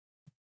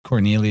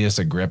Cornelius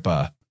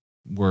Agrippa,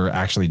 were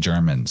actually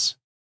Germans.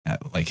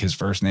 Like his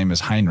first name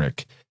is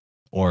Heinrich,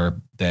 or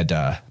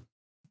that,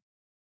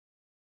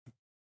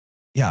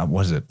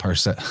 was it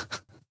Paracelsus,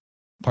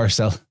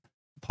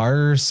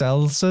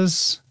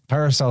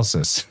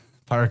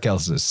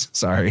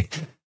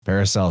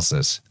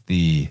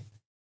 the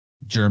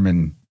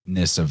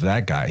Germanness of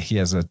that guy. He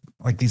has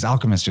these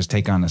alchemists just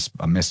take on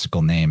a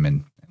mystical name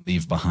and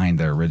leave behind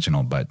their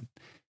original, but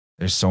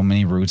there's so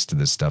many roots to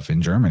this stuff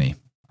in Germany.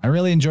 I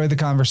really enjoyed the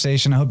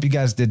conversation. I hope you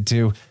guys did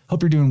too.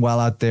 Hope you're doing well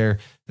out there.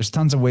 There's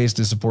tons of ways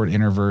to support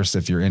InnerVerse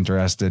if you're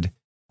interested.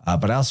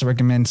 But I also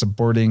recommend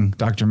supporting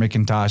Dr.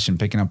 McIntosh and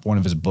picking up one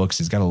of his books.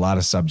 He's got a lot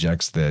of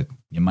subjects that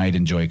you might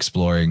enjoy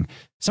exploring.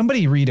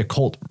 Somebody read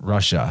Occult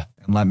Russia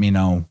and let me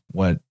know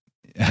what,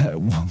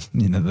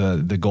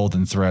 the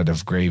golden thread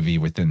of gravy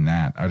within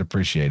that. I'd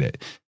appreciate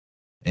it.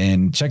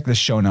 And check the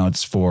show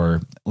notes for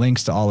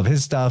links to all of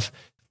his stuff,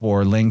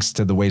 for links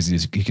to the ways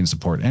you can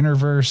support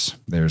InnerVerse.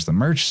 There's the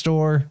merch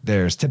store.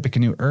 There's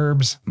Tippecanoe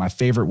Herbs, my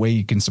favorite way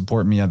you can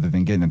support me other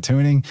than getting a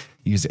tuning.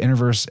 Use the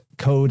InnerVerse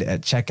code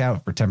at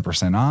checkout for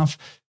 10% off.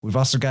 We've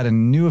also got a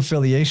new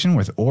affiliation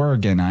with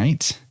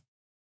Orgonite,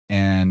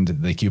 and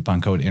the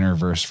coupon code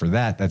InnerVerse for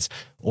that. That's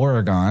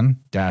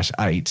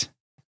Oregon-ite,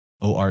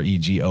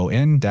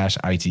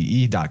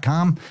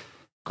 Oregon-ite.com.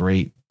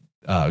 Great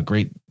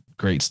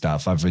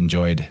stuff. I've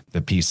enjoyed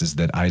the pieces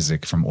that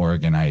Isaac from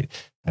Oregonite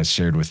has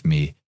shared with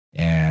me,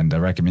 and I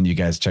recommend you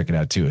guys check it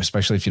out too,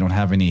 especially if you don't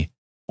have any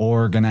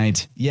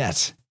Orgonite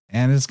yet.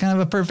 And it's kind of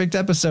a perfect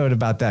episode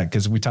about that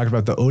because we talked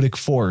about the Odic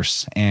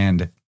force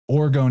and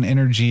Orgone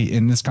energy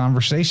in this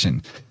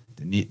conversation.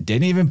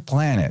 Didn't even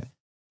plan it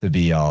to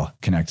be all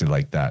connected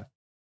like that.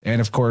 And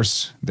of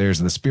course, there's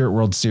the Spirit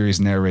World series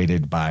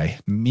narrated by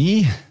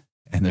me.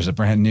 And there's a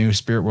brand new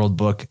Spirit World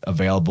book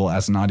available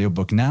as an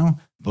audiobook now.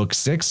 Book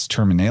 6,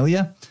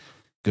 Terminalia.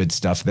 Good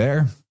stuff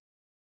there.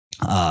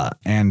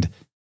 And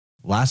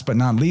last but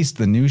not least,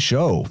 the new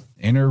show,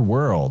 Inner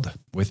World,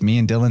 with me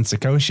and Dylan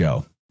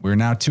Sakosho. We're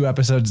now 2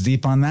 episodes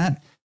deep on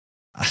that.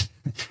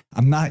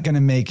 I'm not going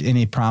to make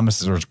any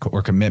promises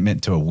or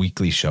commitment to a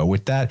weekly show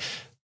with that.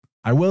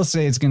 I will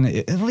say it's going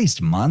to at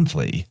least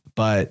monthly,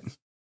 but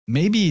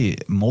maybe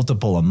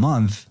multiple a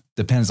month.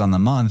 Depends on the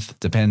month,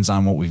 depends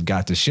on what we've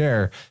got to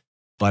share.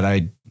 But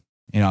I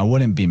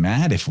wouldn't be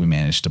mad if we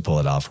managed to pull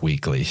it off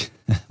weekly.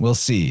 We'll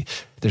see.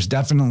 There's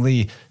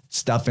definitely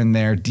stuff in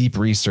there, deep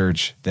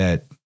research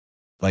that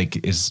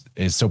like is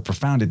so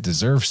profound it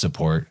deserves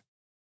support,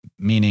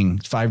 meaning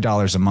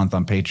 $5 a month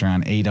on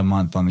Patreon, $8 a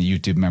month on the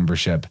YouTube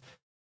membership,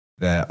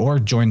 or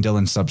join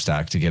Dylan's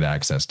Substack to get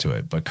access to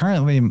it. But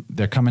currently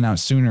they're coming out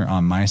sooner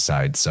on my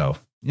side. So,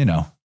 you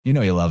know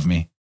you love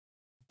me.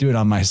 Do it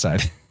on my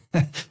side.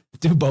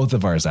 Do both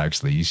of ours,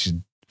 actually. You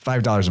should.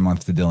 $5 a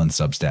month to Dylan's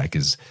Substack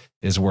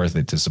is worth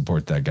it to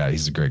support that guy.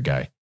 He's a great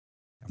guy.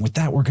 And with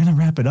that, we're going to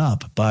wrap it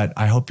up, but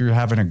I hope you're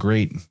having a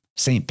great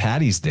St.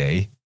 Patty's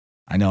Day.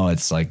 I know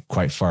it's like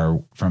quite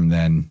far from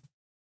then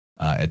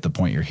at the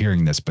point you're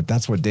hearing this, but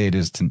that's what day it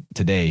is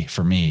today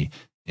for me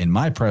in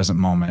my present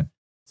moment.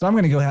 So I'm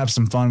going to go have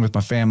some fun with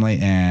my family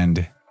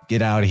and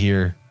get out of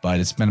here, but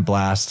it's been a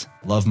blast.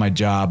 Love my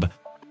job.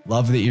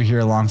 Love that you're here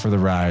along for the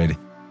ride,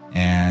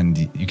 and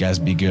you guys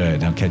be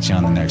good. I'll catch you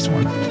on the next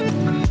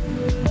one.